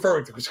who you were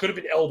referring to because it could have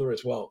been Elder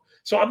as well.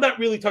 So I'm not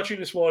really touching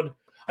this one.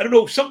 I don't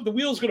know. The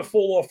wheel's going to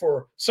fall off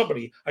for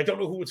somebody. I don't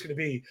know who it's going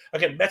to be.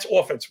 Again, Mets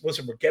offense.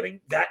 Listen, we're getting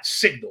that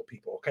signal,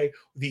 people. Okay,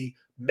 the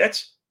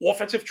Mets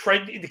offensive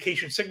trend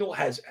indication signal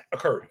has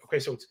occurred. Okay,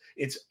 so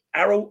it's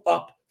arrow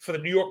up for the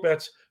New York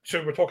Mets.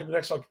 So we're talking the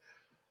next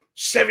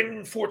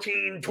 7,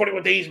 14,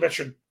 21 days. Mets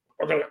are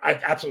going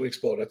to absolutely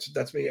explode.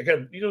 That's me.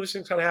 Again, these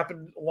things kind of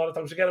happen a lot of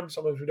times. We get them,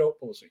 sometimes we don't.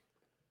 But we'll see.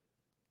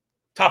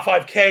 Top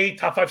 5 K,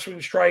 top 5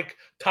 swing strike,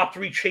 top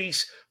 3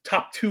 chase,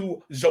 top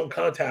 2 zone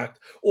contact,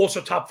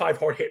 also top 5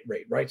 hard hit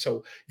rate, right?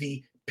 So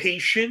the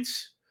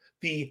patience,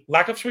 the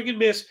lack of swing and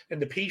miss,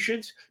 and the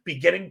patience be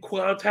getting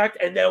contact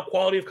and now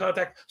quality of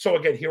contact. So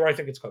again, here I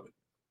think it's coming.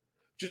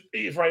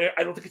 Right.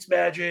 I don't think it's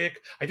magic.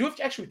 I do have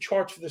to actually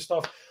charts for this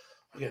stuff.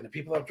 Again, the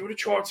people that drew the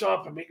charts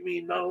up and making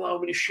me not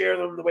allowing me to share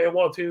them the way I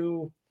want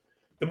to.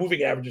 The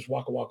moving averages,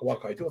 waka, waka,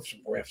 waka. I do have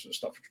some graphs and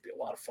stuff, which would be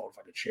a lot of fun if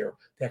I could share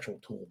the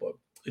actual tool, but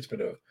it's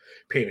been a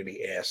pain in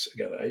the ass.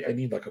 Again, I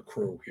need a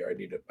crew here.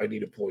 I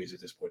need employees at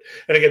this point.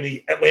 And again,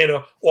 the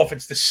Atlanta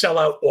offense, the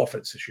sellout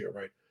offense this year,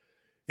 right?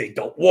 They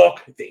don't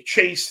walk, they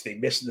chase, they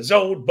miss in the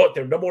zone, but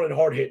they're number 1 in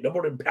hard hit,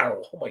 number 1 in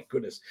power. Oh my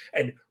goodness.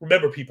 And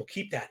remember, people,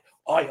 keep that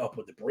eye up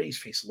when the Braves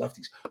face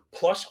lefties.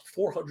 Plus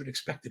 400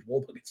 expected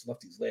WOBA against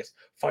lefties last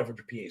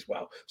 500 PAs.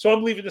 Wow. So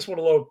I'm leaving this one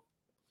alone.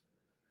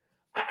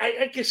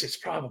 I guess it's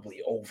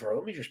probably over.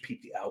 Let me just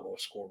peep the algo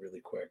score really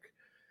quick.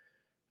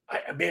 I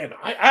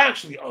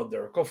actually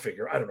under. Go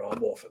figure. I don't know.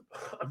 I'm off it.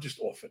 I'm just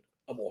off it.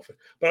 I'm off it.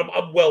 But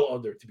I'm well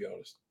under, to be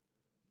honest.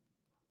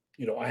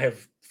 I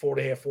have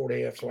 4.5,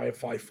 4.5, so I have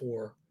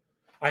 5.4.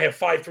 I have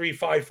 5.3,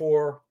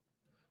 5.4,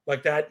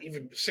 like that.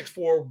 Even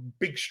 6.4,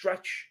 big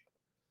stretch.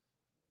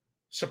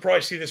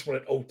 Surprised to see this one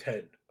at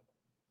 0.10.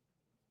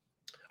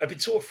 I've been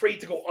so afraid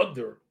to go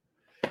under.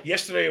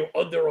 Yesterday,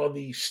 under on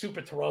the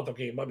stupid Toronto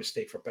game. My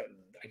mistake for betting,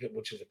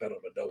 which is a bet on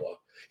Manoah.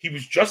 He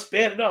was just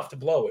bad enough to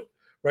blow it,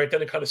 right?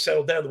 Then it kind of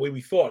settled down the way we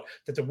thought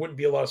that there wouldn't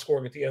be a lot of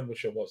scoring at the end,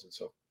 which there wasn't.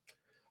 So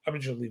I'm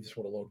just going to leave this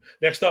one alone.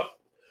 Next up,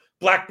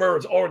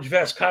 Blackbirds, Orange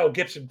Vest, Kyle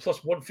Gibson,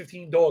 plus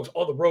 115 dogs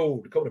on the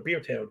road. Going to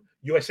Beertown,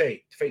 USA,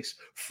 to face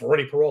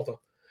Freddie Peralta.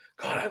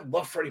 God, I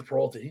love Freddie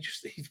Peralta.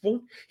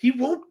 He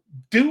won't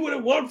do what I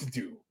want him to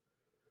do.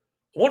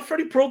 I want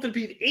Freddie Peralta to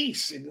be an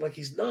ace, and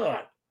he's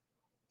not.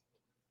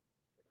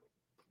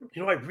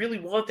 I really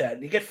want that.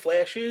 And you get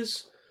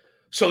flashes.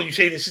 So you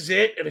say this is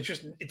it, and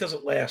it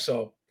doesn't last.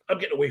 So I'm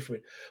getting away from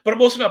it. But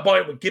I'm also not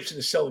buying what Gibson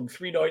is selling.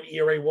 3.9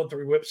 ERA,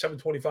 1.3 whip,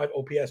 7.25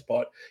 OPS,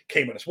 but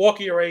K minus walk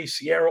ERA,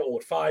 Sierra all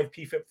at 5,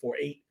 PFIP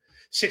 4.8,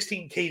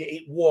 16 K to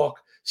 8 walk,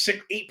 8%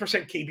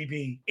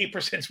 KBB,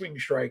 8% swing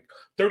strike,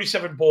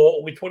 37 ball,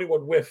 only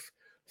 21 whiff,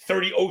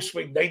 30 O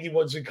swing,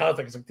 91s in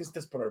contact. It's like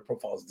this player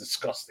profile is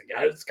disgusting.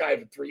 How does this guy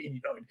have a 3.89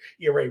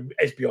 ERA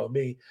as beyond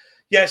me?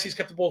 Yes, he's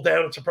kept the ball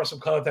down and suppressed some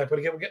contact, but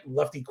again, we're getting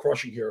lefty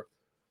crushing here.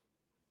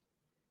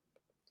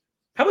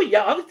 How about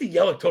I like the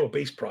Yelich total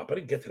base prop. I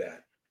didn't get to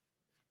that.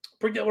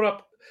 Bring that one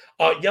up.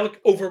 Yelich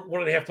over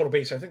 1.5 total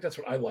base. I think that's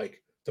what I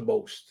like the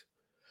most.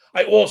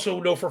 I also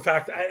know for a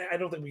fact, I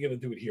don't think we're going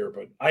to do it here,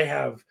 but I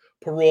have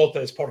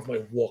Peralta as part of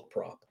my walk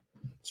prop.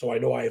 So I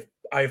know I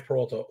have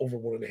Peralta over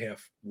 1.5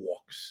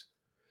 walks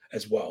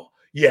as well.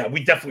 Yeah,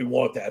 we definitely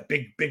want that.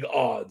 Big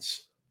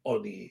odds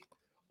on the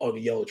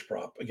Yelich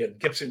prop. Again,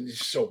 Gibson is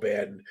so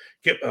bad. And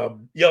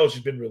Yelich has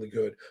been really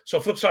good. So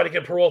flip side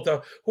again,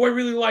 Peralta, who I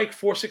really like,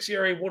 4.6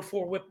 ERA,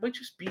 1.4 whip, might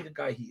just be the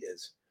guy he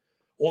is.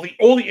 All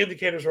the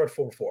indicators are at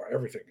 4.4,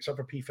 everything, except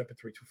for PFIP at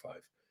 3.25.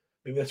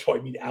 Maybe that's why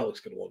Alex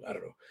going along. I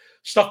don't know.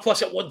 Stuff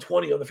plus at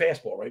 120 on the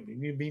fastball, right?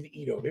 Maybe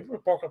Ito. Maybe we're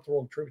barking up the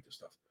wrong tree with this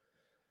stuff.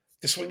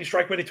 The swing and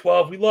strike rate at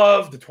 12, we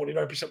love. The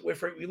 29%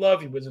 whiff rate, we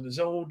love. He wins in the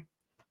zone.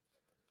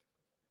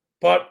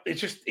 But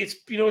it's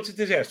a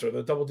disaster.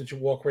 The double-digit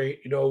walk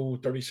rate,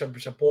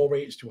 37% ball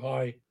rate is too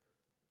high.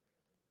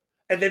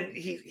 And then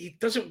he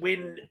doesn't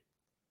win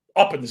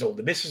up in the zone.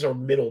 The misses are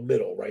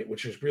middle, right?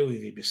 Which is really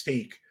the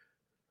mistake.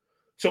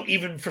 So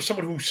even for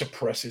someone who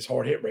suppresses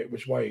hard hit rate,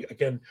 which is why,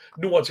 again,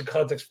 nuance and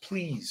context,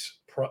 please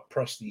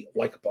press the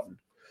like button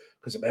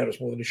because it matters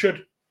more than it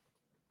should.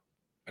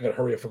 I got to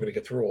hurry if we're going to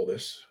get through all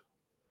this.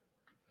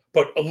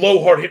 But a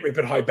low hard hit rate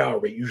but high barrel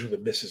rate, usually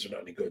the misses are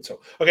not any good.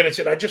 So again, I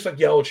said I just like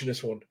Yelich in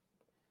this one.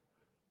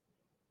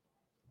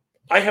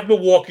 I have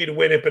Milwaukee to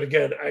win it, but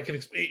again, I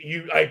can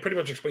you. I pretty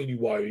much explained to you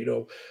why.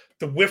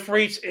 The whiff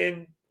rates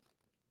in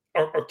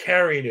are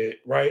carrying it,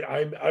 right?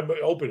 I'm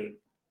openly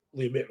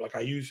admit, like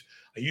I used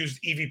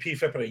EVP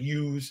FIP and I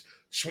use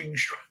swing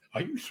strike. I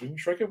use swing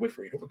strike and whiff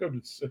rate. Oh my god,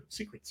 it's a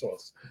secret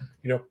sauce,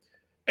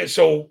 And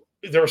so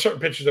there are certain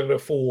pitchers that are going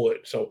to fool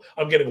it. So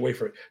I'm getting away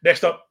from it.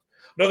 Next up,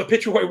 another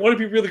pitcher who I want to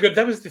be really good.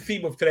 That was the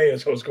theme of today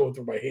as I was going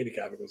through my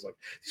handicap. It was like,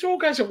 these are all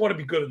guys that want to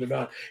be good and they're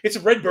not. It's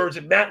the Redbirds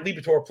and Matt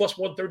Liebertor plus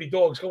 130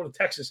 dogs going to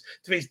Texas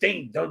to face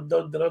Dane. Dun,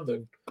 dun, dun, dun,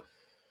 dun.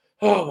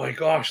 Oh my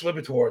gosh,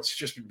 Libertor, it's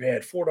just been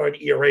bad.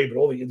 4.9 ERA, but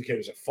all the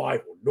indicators are 5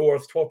 or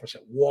north, 12%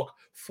 walk,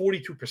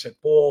 42%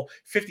 ball,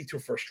 52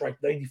 first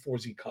strike, 94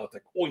 Z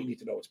contact. All you need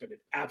to know, it's been an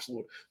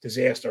absolute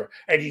disaster.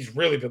 And he's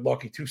really been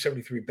lucky.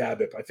 273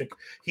 BABIP. I think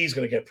he's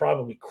going to get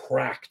probably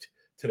cracked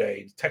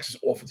today. The Texas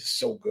offense is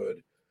so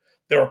good.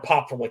 They're a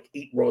pop from like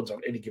 8 runs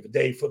on any given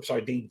day. Flip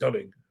side, Dane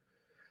Dunning.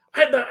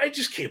 I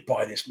just can't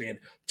buy this, man.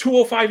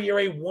 205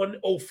 ERA,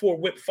 104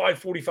 whip,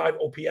 545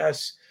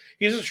 OPS.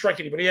 He doesn't strike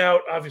anybody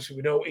out. Obviously,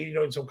 we know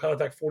 89 zone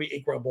contact,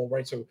 48 ground ball,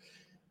 right? So,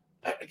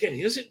 again,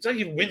 it's not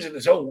even wins in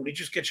the zone. He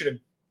just gets you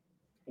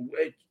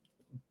to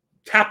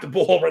tap the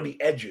ball around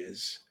the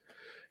edges.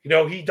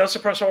 He does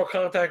suppress all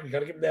contact. We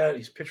got to give him that.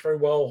 He's pitched very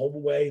well, home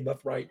away,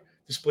 left, right.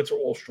 The splits are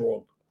all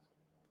strong.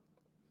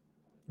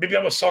 Maybe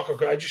I'm a sucker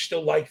because I just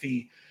still like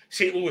the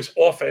St. Louis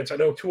offense. I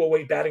know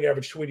 208 batting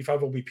average,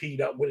 285 OBP,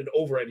 not winning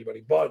over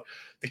anybody, but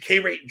the K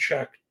rate in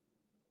check,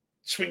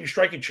 swinging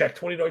striking check,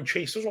 29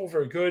 chase, those are all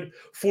very good.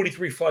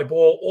 43 fly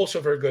ball, also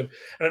very good.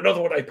 And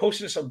another one, I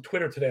posted this on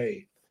Twitter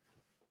today.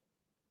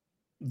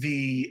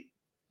 The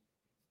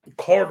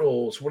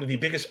Cardinals, one of the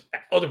biggest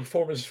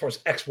underperformers as far as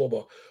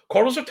xWOBA.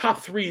 Cardinals are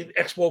top 3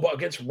 in xWOBA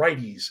against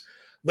righties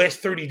last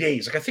 30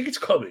 days. I think it's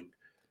coming.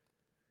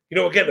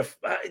 Again,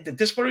 the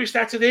disciplinary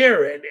stats are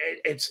there, and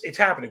it's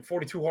happening.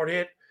 42 hard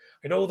hit.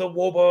 I know the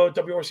WOBA,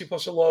 WRC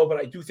plus are low, but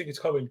I do think it's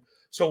coming.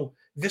 So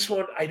this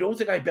one, I don't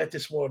think I bet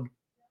this one.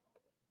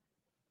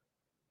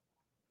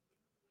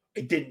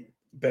 I didn't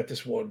bet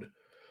this one.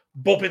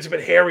 Bullpens have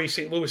been hairy.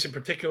 St. Louis in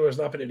particular has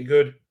not been any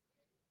good.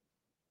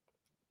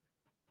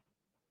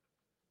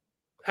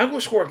 Algo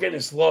score again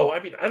is low.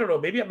 I mean, I don't know.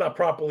 Maybe I'm not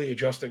properly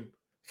adjusting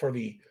for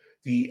the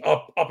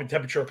up in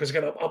temperature because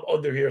again, I'm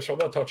under here, so I'm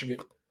not touching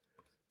it.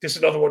 This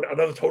is another one,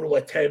 another total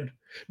at 10.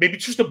 Maybe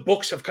it's just the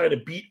books have kind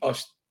of beat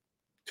us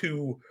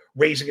to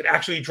raising it.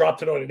 Actually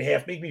dropped it on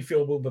 9.5. Make me feel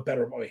a little bit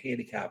better about my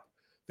handicap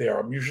there.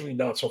 I'm usually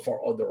not so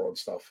far under on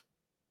stuff.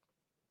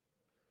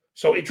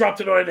 So it dropped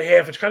to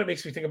 9.5, which kind of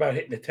makes me think about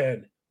hitting a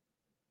 10.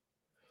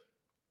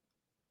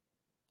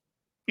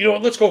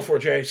 Let's go for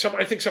it, Jay.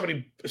 I think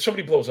somebody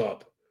blows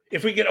up.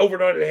 If we get over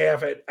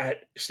 9.5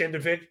 at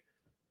standard vig,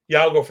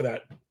 yeah, I'll go for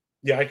that.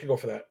 Yeah, I can go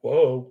for that.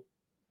 Whoa.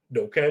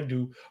 No can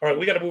do. All right,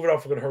 we got to move it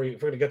off. We're going to hurry.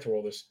 If we're going to get through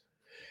all this.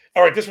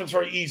 All right, this one's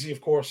very easy, of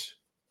course.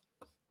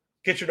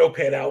 Get your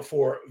notepad out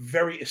for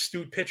very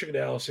astute pitching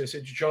analysis.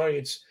 It's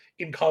Giants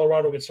in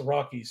Colorado against the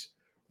Rockies.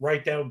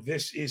 Write down,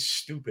 this is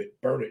stupid.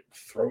 Burn it.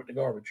 Throw it in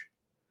the garbage.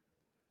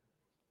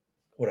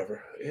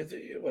 Whatever.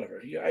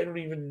 I don't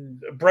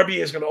even... Brebbia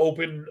is going to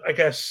open, I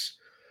guess.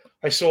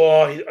 I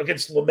saw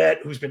against Lamet,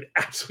 who's been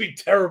absolutely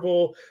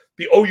terrible.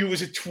 The OU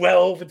is at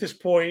 12 at this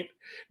point.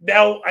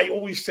 Now, I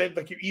always said,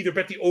 like, you either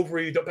bet the over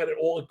or you don't bet it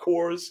all at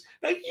cores.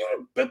 Like,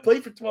 you don't play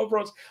for 12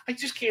 runs. I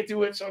just can't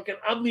do it. So, again,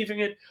 I'm leaving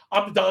it.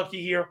 I'm the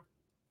donkey here.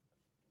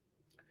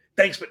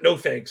 Thanks, but no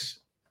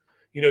thanks.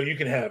 You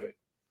can have it.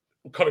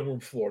 Cutting room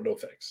floor, no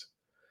thanks.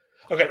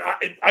 Okay,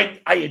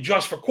 I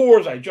adjust for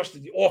cores. I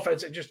adjusted the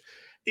offense.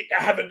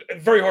 I have a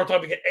very hard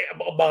time to get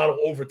a model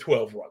over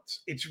 12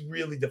 runs. It's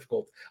really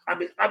difficult. I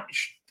mean,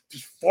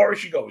 as far as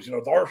she goes,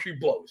 the harder she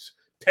blows,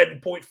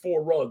 10.4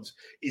 runs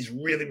is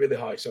really, really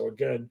high. So,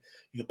 again,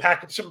 you can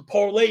pack up some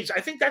parlays.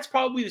 I think that's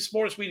probably the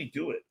smartest way to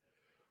do it,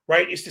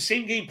 right? It's the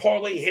same game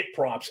parlay hit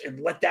props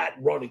and let that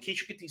run in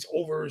case you get these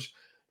overs.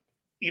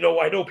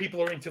 I know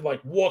people are into like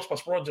walks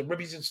plus runs and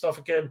ribbies and stuff.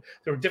 Again,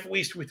 there are different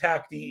ways to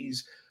attack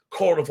these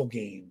carnival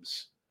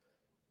games.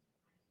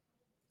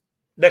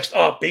 Next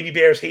up, Baby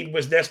Bears, Hayden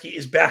Wesneski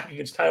is back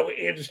against Tyler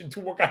Anderson.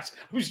 2 more guys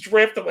who's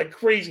drafted like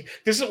crazy.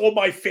 This is all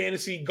my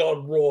fantasy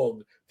gone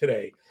wrong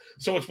today.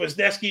 So it's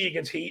Wesneski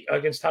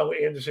against Tyler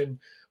Anderson.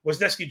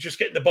 Wesneski just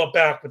getting the bump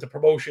back with the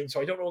promotion, so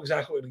I don't know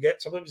exactly what to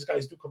get. Sometimes these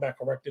guys do come back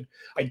corrected.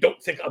 I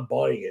don't think I'm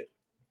buying it.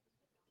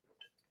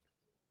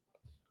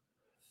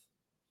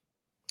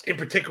 In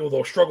particular,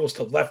 though, struggles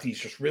to lefties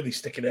just really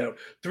sticking out.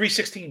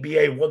 316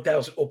 BA,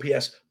 1,000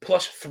 OPS,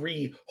 plus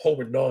 3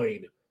 homer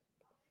 9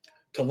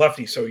 to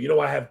lefties. So,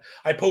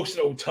 I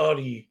posted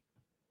Ohtani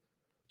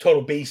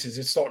total bases.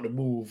 It's starting to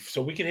move.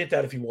 So we can hit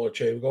that if you want,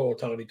 Jay. We'll go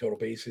Ohtani total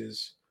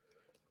bases.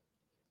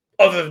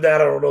 Other than that,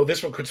 I don't know.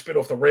 This one could spin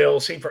off the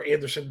rails. Same for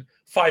Anderson.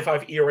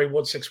 5.5 ERA,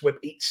 1.6 whip,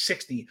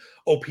 860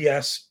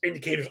 OPS.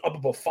 Indicators up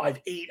above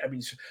 5.8. I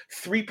mean,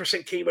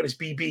 3% came on his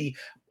BB.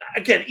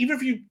 Again, even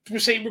if you were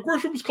saying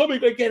regression was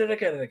coming, I get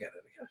it.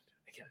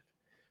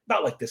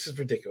 Not like this. This is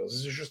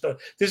ridiculous.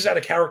 This is out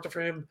of character for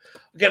him.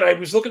 Again, I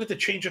was looking at the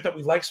changeup that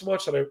we like so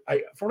much that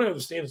from what I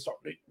understand,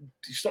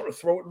 he's starting to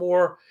throw it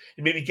more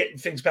and maybe getting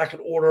things back in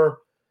order.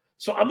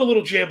 So I'm a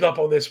little jammed up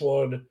on this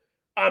one.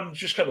 I'm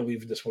just kind of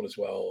leaving this one as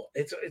well.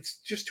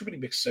 It's just too many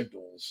mixed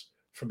signals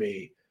for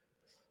me.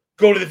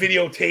 Go to the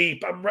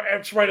videotape.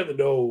 It's right on the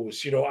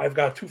nose. I've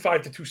got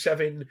 2.5 to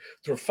 2.7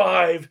 through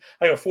 5.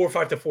 I got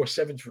 4.5 to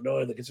 4.7 through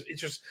 9. Like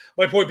it's just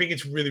my point being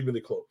it's really,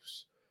 really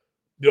close.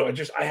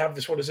 I have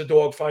this one as a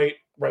dog fight,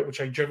 right?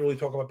 Which I generally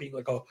talk about being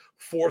like a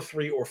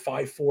 4-3 or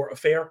 5-4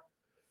 affair.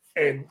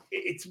 And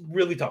it's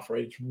really tough,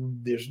 right?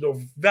 There's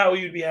no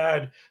value to be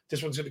had.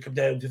 This one's going to come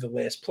down to the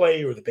last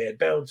play or the bad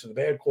bounce or the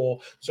bad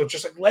call. So it's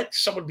just like let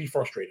someone be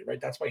frustrated, right?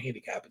 That's my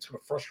handicap. It's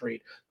going to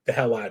frustrate the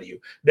hell out of you.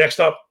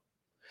 Next up,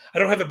 I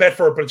don't have a bet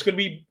for it, but it's going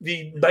to be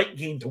the night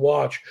game to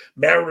watch.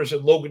 Mariners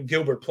and Logan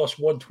Gilbert plus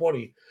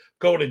 120.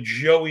 Going to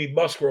Joey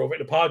Musgrove at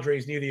the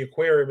Padres near the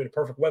aquarium in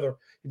perfect weather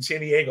in San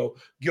Diego.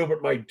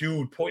 Gilbert, my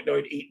dude,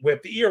 0.98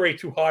 whip. The ERA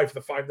too high for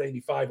the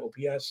 595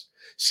 OPS.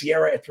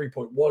 Sierra at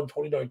 3.1,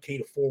 29K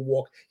to 4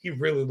 walk. He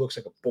really looks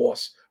like a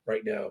boss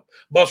right now.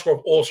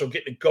 Musgrove also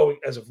getting it going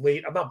as of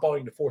late. I'm not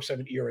buying the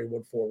 4.7 ERA,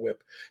 1.4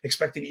 whip.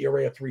 Expected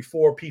ERA at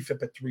 3.4,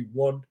 PFIP at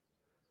 3.1.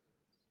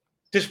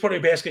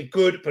 Disappointing basket,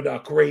 good, but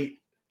not great.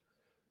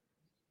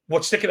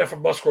 What's sticking out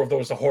from Musgrove,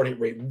 though, is the hard hit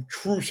rate.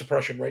 True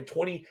suppression rate,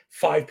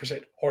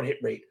 25% hard hit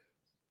rate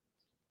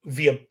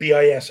via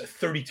BIS,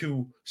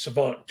 32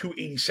 Savant,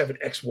 287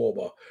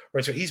 ex-Woba.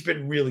 Right, so he's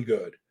been really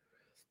good.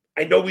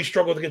 I know we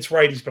struggled against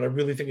righties, but I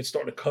really think it's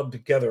starting to come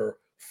together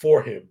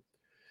for him.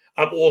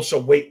 I'm also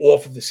way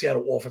off of the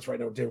Seattle offense right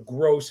now. They're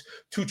gross,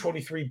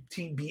 223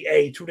 team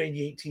BA,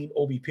 298 team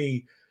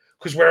OBP.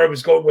 Because where I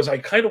was going was I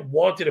kind of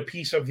wanted a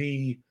piece of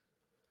the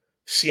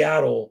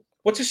Seattle.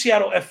 What's a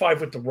Seattle F5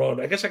 with the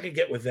run? I guess I could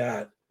get with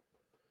that.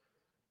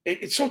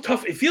 It's so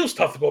tough. It feels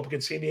tough to go up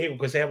against San Diego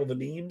because they have all the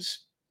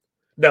memes.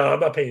 No, I'm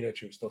not paying that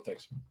juice. No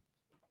thanks.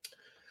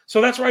 So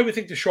that's where I would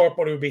think the sharp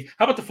money would be.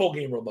 How about the full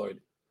game run line,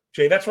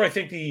 Jay? That's where I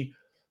think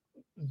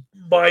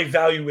my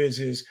value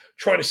is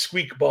trying to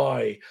squeak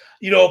by.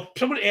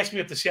 Someone asked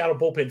me if the Seattle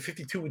bullpen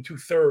 52 and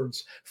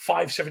 2/3,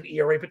 5.7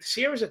 ERA, but the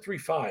Sierra's at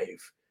 3.5,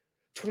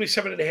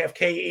 27.5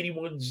 K,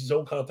 81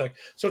 zone contact.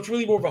 So it's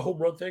really more of a home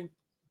run thing.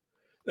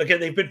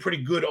 Again, they've been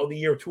pretty good on the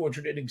year,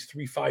 200 innings,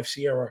 3.5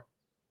 Sierra,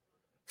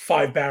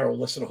 5 barrel,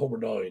 less than a homer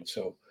 9.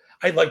 So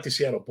I like the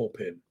Seattle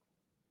bullpen.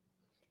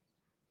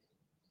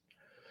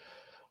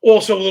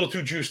 Also, a little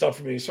too juiced up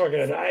for me. So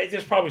again,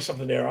 there's probably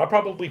something there. I'll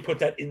probably put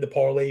that in the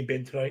parlay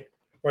bin tonight.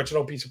 Right, so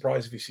don't be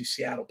surprised if you see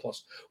Seattle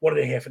plus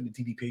 1.5 in the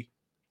DDP.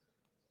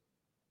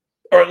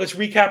 All right, let's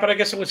recap it, I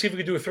guess, and let's see if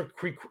we can do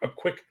a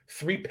quick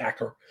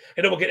 3-packer,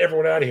 and then we'll get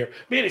everyone out of here.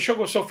 Man, the show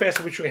goes so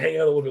fast, I wish we could hang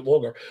out a little bit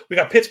longer. We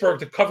got Pittsburgh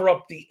to cover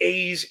up the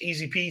A's,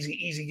 easy peasy,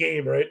 easy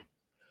game, right?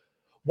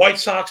 White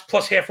Sox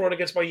plus half run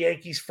against my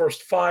Yankees,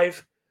 first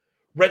 5.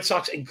 Red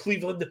Sox in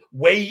Cleveland,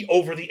 way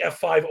over the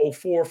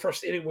F504.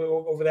 First inning, we're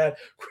over that.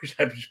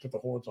 I just put the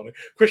horns on it.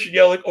 Christian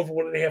Yelich over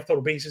 1.5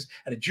 total bases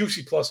at a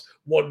juicy plus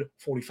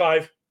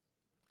 145.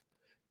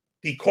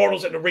 The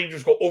Cardinals and the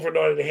Rangers go over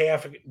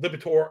 9.5.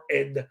 Libator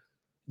and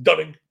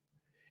Dunning.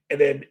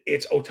 And then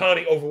it's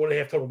Ohtani over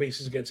 1.5 total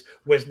bases against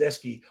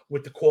Wesneski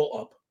with the call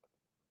up.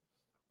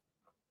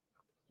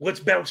 Let's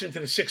bounce into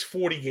the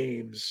 640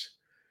 games.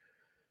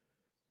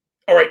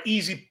 All right,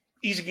 easy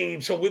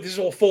game. So this is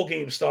all full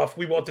game stuff.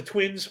 We want the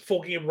Twins,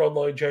 full game run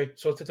line, Jay.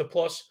 So it's a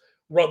plus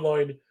run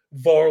line,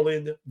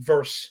 Varland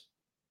versus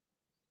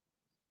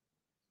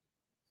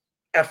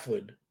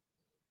Eflin.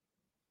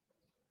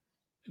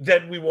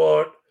 Then we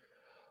want,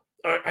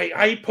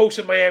 I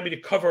posted Miami to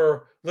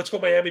cover. Let's go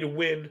Miami to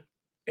win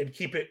and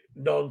keep it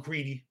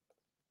non-greedy.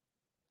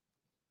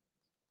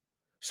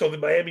 So the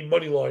Miami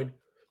money line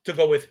to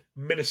go with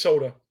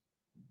Minnesota.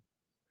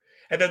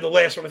 And then the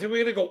last one, I think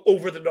we're going to go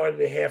over the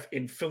 9.5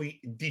 in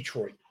Philly,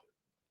 Detroit.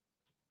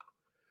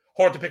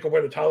 Hard to pick a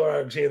winner. Tyler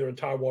Alexander and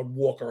Taiwan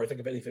Walker. I think,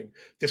 if anything,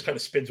 this kind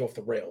of spins off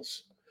the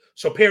rails.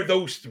 So pair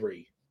those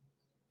 3.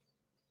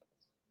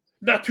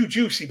 Not too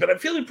juicy, but I'm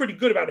feeling pretty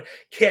good about it.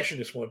 Cashing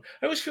this one.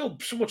 I always feel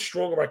so much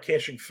stronger about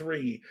cashing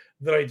 3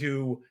 than I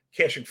do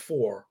cashing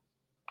 4.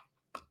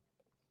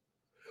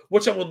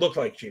 What's that one look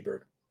like,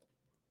 G-Bird?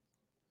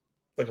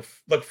 Like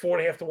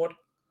 4.5 to 1?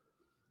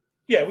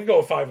 Yeah, we go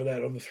with 5 of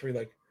that on the 3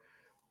 leg.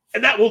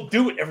 And that will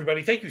do it,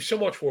 everybody. Thank you so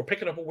much for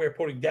picking up what we're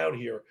putting down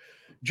here.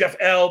 Jeff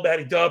L.,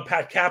 Matty Dub,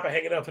 Pat Kappa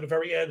hanging out to the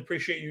very end.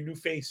 Appreciate your new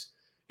face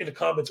in the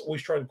comments.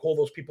 Always trying to call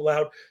those people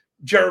out.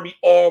 Jeremy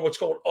R., what's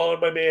going on,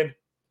 my man?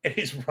 And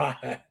he's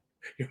right.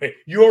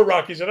 Your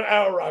Rockies and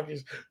our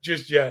Rockies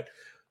just yet.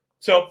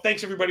 So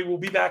thanks, everybody. We'll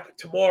be back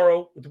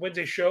tomorrow with the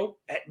Wednesday show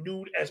at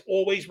noon. As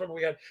always, remember,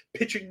 we got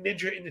Pitching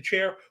Ninja in the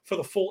chair for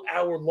the full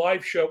hour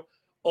live show.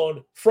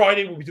 On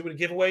Friday, we'll be doing a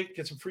giveaway.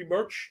 Get some free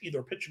merch, either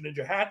a Pitching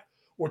Ninja hat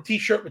or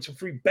T-shirt with some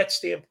free Bet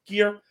Stamp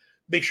gear.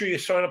 Make sure you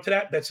sign up to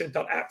that.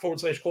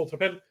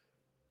 betstamp.app/call-to-pen.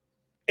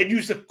 And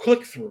use the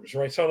click-throughs,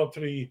 right? Sign up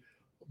to the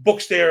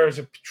books there. It's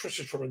a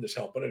tremendous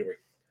help. But anyway,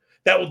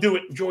 That will do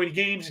it. Enjoy the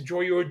games.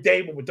 Enjoy your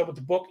day. When we're done with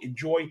the book,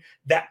 enjoy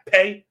that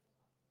pay.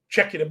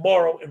 Check you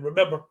tomorrow. And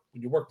remember,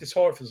 when you work this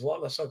hard, there's a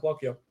lot less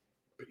luck, yo.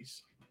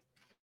 Peace.